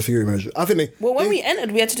make sure for security measures. I think when we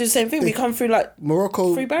entered, we had to do the same thing. We come through like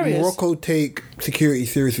Morocco 3 barriers. Morocco take security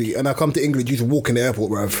seriously, and I come to England, you just walk in the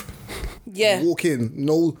airport, bruv. yeah. Walk in,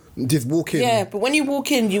 no, just walk in. Yeah, but when you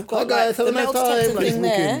walk in, you've got Hi guys, like have the a nice metal time. detector Like, thing just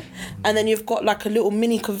walk there, in. and then you've got like a little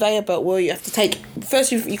mini conveyor belt where you have to take.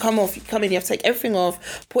 First, you come in, you have to take everything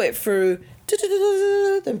off, put it through,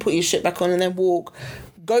 then put your shit back on, and then walk.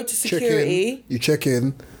 Go to Check security. in, you check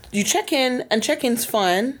in, You check in, and check-in's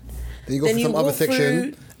fine. then you go Then for you some other walk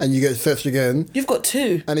section, through- and you get searched again, You've got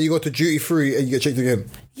 2. and then you go to duty free, and you get checked again.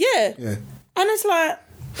 Yeah. Yeah. And it's like,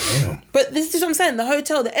 but this is what I'm saying. The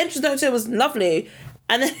hotel, the entrance to the hotel was lovely,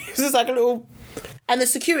 and then it was just like a little, and the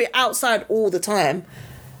security outside all the time.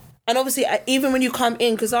 And obviously, even when you come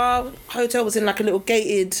in, because our hotel was in like a little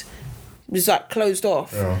gated, it was like closed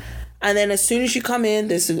off. Yeah. And then as soon as you come in,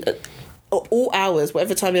 there's all hours,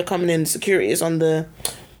 whatever time you're coming in, security is on the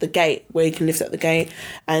gate where you can lift up the gate,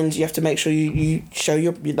 and you have to make sure you show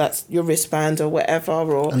your wristband or whatever,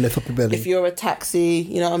 or And lift up your belly. if you're a taxi,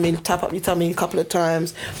 you know what I mean, tap up your tummy a couple of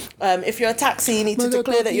times. If you're a taxi, you need to Mother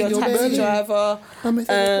declare that cocky you're a in your taxi belly. driver, I'm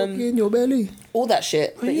in your belly. all that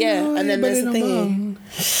shit. But yeah, and then there's the thingy.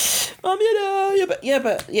 But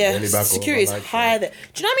Belly back security is over, I like higher there.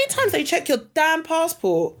 Do you know how many times they check your damn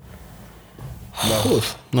passport? Of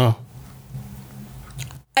course. No.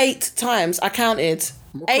 8 times I counted.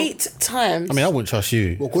 8 times. I mean, I wouldn't trust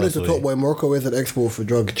you. Well, according to personally. Top Boy, Morocco is an export for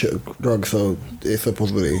drugs, so it's a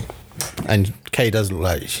possibility. And Kay does look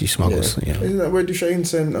like she smuggles. Yeah. Yeah. Isn't that where Duchesne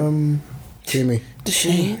sent Hear me. The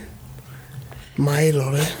Shane. My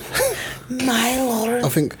lord. My lord. I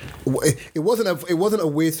think it wasn't a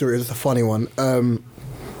weird story. It was just a funny one.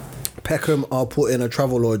 Peckham are put in a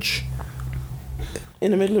travel lodge. In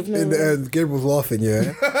the middle of nowhere. And Gabriel was laughing,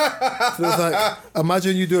 yeah. So it's like,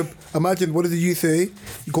 imagine, what did you say?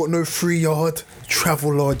 You got no 3 yard,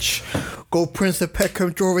 travel lodge. Go Prince of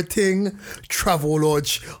Peckham, draw a ting, travel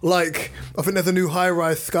lodge. Like, I think there's a new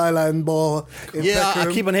high-rise Skyline bar in Yeah, Peckham.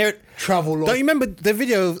 I keep on hearing. Travel lodge. Don't you remember the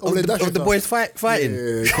video of, Oh, the Dash of the stuff. boys fighting?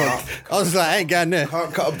 Yeah, can't- I was like, I ain't going there.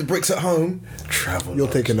 can't cut up the bricks at home. Travel. You're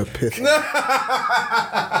taking a piss.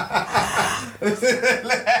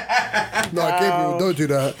 No, Gabriel, don't do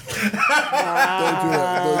that. Don't do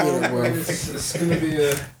that, bro. It's gonna be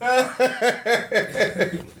a.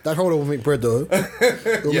 That holder will make bread, though.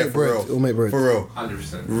 It'll Yeah, make for bread. real. It'll make bread. For real.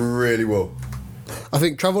 100%. Really well. I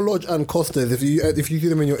think Travel Lodge and Costas, if you see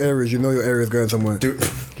them in your areas, you know your area is going somewhere. Dude.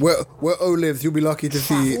 Where O lives, you'll be lucky to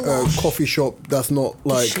see a coffee shop that's not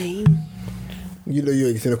like Shane.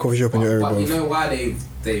 you've seen a coffee shop in your area, But you bro. know why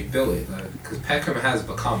they built it? Because Peckham has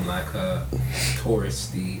become like a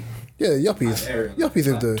touristy Yeah, yuppies. area. Yuppies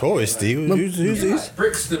live there. Touristy? Who's Like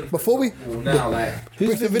Brixton. Before we- now like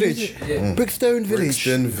Brixton Village. yeah, Brickstone Village.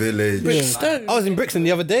 Brixton Village. Stone. I was in Brixton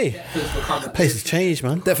the other day. it's become a Place has changed,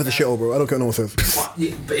 man. Death is a shithole, bro. I don't care what no one says.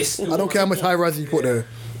 but it's still I don't care how much high rise you put there.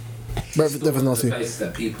 Death is one of the nasty. places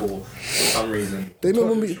that people for some reason They know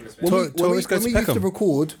when we Tourists go to used to Peckham.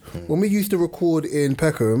 record when we used to record in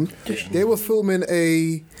Peckham, they were filming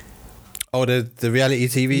a Oh, the reality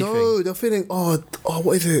TV thing. no, they're filming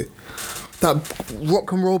what is it? That rock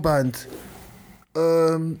and roll band.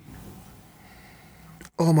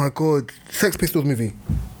 Oh my god, Sex Pistols movie.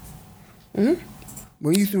 When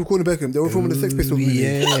we used to record in Beckham, they were filming the Sex Pistols movie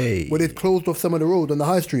yay. where they'd closed off some of the road on the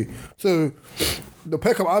high street. So the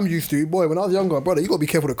Peckham I'm used to, boy, when I was younger, brother, you gotta be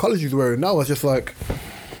careful the colours you're wearing. Now it's just like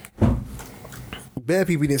bare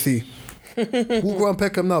people you didn't see. Walk around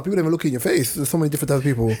Peckham now, people don't even look in your face. There's so many different types of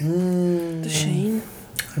people. The Shane.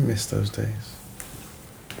 I miss those days.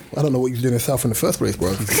 I don't know what you was doing in the South in the first place,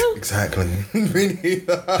 bro. Exactly. Really?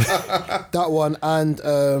 That one and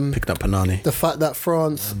Picking up Panani. the fact that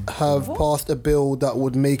France have passed a bill that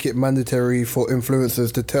would make it mandatory for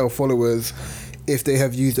influencers to tell followers if they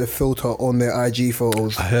have used a filter on their IG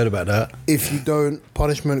photos. I heard about that. If you don't,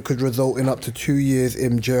 punishment could result in up to 2 years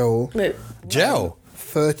in jail, Wait, Jail.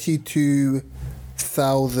 32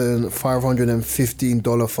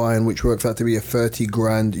 $1,515 fine, which works out to be a 30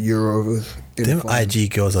 grand euros. in Them fine.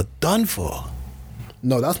 IG girls are done for.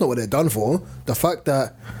 No, that's not what they're done for. The fact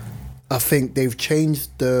that I think they've changed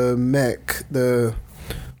the mech,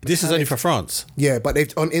 This is only for France. yeah, but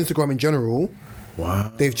they've on Instagram in general.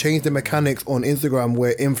 Wow. They've changed the mechanics on Instagram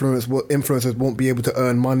where influencers won't be able to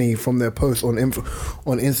earn money from their posts on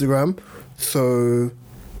Instagram. So,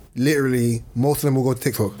 literally, most of them will go to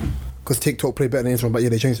TikTok because TikTok play better than Instagram. But yeah,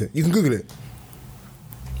 they changed it. You can Google it.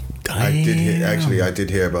 I did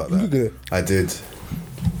hear about that. Google it. I did.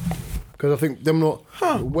 Because I think them not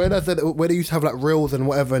where they used to have like reels and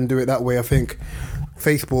whatever and do it that way. I think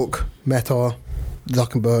Facebook, Meta,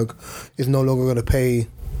 Zuckerberg is no longer going to pay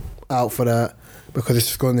out for that because it's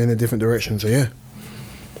just gone in a different direction. So yeah.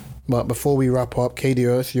 But before we wrap up, Katie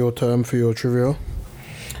Earth, your term for your trivia.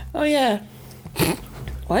 Oh yeah.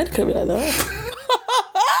 Why did it be like that?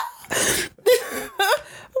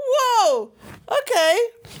 Whoa. Okay.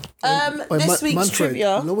 This week's Manfred,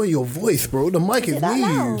 trivia. lower your voice, bro. The mic is that weak.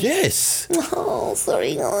 loud? Yes. Oh,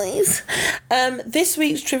 sorry guys. This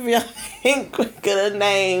week's trivia, I think we're gonna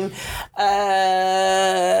name.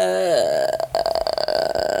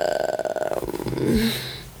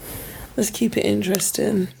 Let's keep it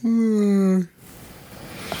interesting.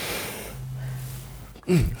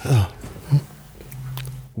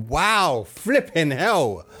 Wow. Flipping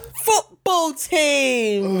hell. Football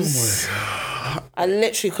teams. Oh my god! I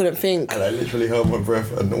literally couldn't think. And I literally held my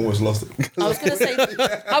breath and almost lost it. I was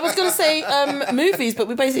gonna say movies, but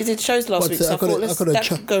we basically did shows last week, so I thought that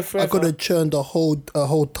could go forever. I could have churned a whole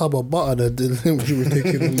tub of butter that didn't she was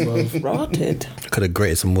taking in Rotted. Could have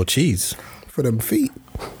grated some more cheese. for them feet.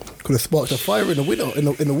 Could have sparked a fire in the window in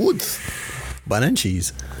the woods. Bun and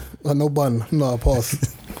cheese. No bun, no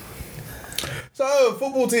pass. So,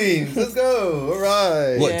 football teams, let's go. All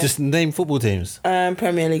right. What? Yeah. Just name football teams.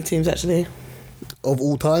 Premier League teams, actually. Of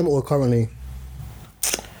all time or currently?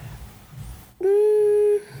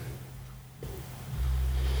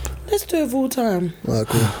 Let's do it of all time. Alright,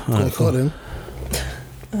 cool. Go start then.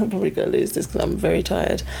 I'm probably gonna lose this because I'm very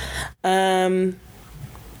tired.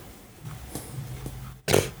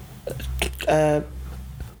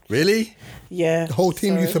 Really? Yeah. The whole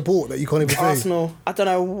team you sorry. support that you can't even say. Arsenal. I don't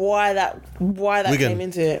know why that Wigan. came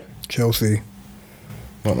into it. Chelsea,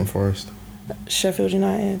 Nottingham Forest, Sheffield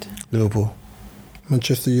United, Liverpool.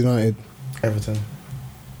 Manchester United, Everton,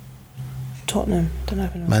 Tottenham. Don't know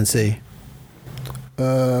if I know. Man City.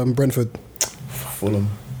 Brentford, Fulham,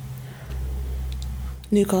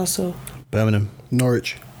 Newcastle, Birmingham.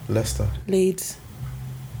 Norwich, Leicester, Leeds.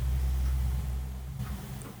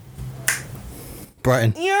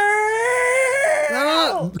 Brighton. Yeah.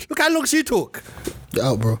 Look how long you talk. Get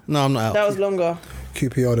out, bro. No, I'm not out. That was longer.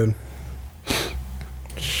 QPR then.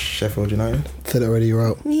 Sheffield United. Said it already. You're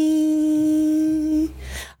out.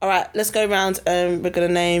 All right, let's go round. We're gonna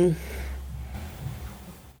name.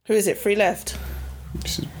 Who is it? Three left.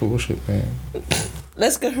 This is bullshit, man.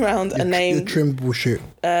 Let's go around and Your name trim bullshit.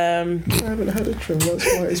 I haven't had a trim, that's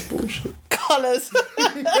why it's bullshit. colours.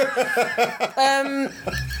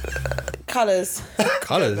 Colours.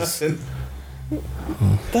 Colours.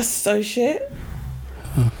 That's so shit.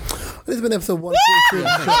 This has been episode 143 of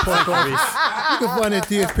the podcast. You can find it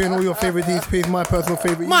DSP and all your favorite DSPs. My personal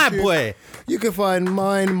favorite. My YouTube. boy. You can find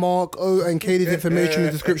mine, Mark, O, and Katie's information in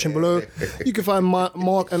the description below. You can find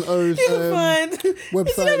Mark and O's You can find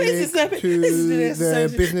website link to their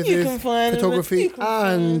businesses, photography,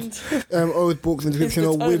 and O's books in the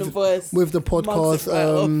description with the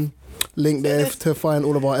podcast link there to find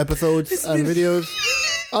all of our episodes and videos.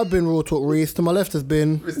 I've been Raw Talk Reese. To my left has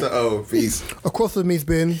been Mr. O, peace. Across from me's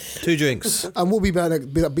been, 2 drinks. and we'll be back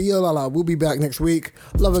we'll be back next week.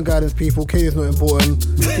 Love and guidance, people. Katie's not important.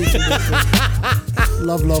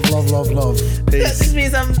 Love, love, love, love, love. That just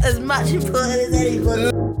means I'm as much important as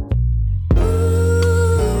anybody.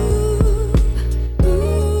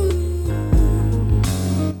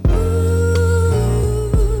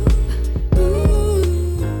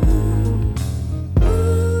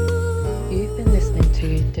 You've been listening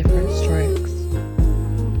to Different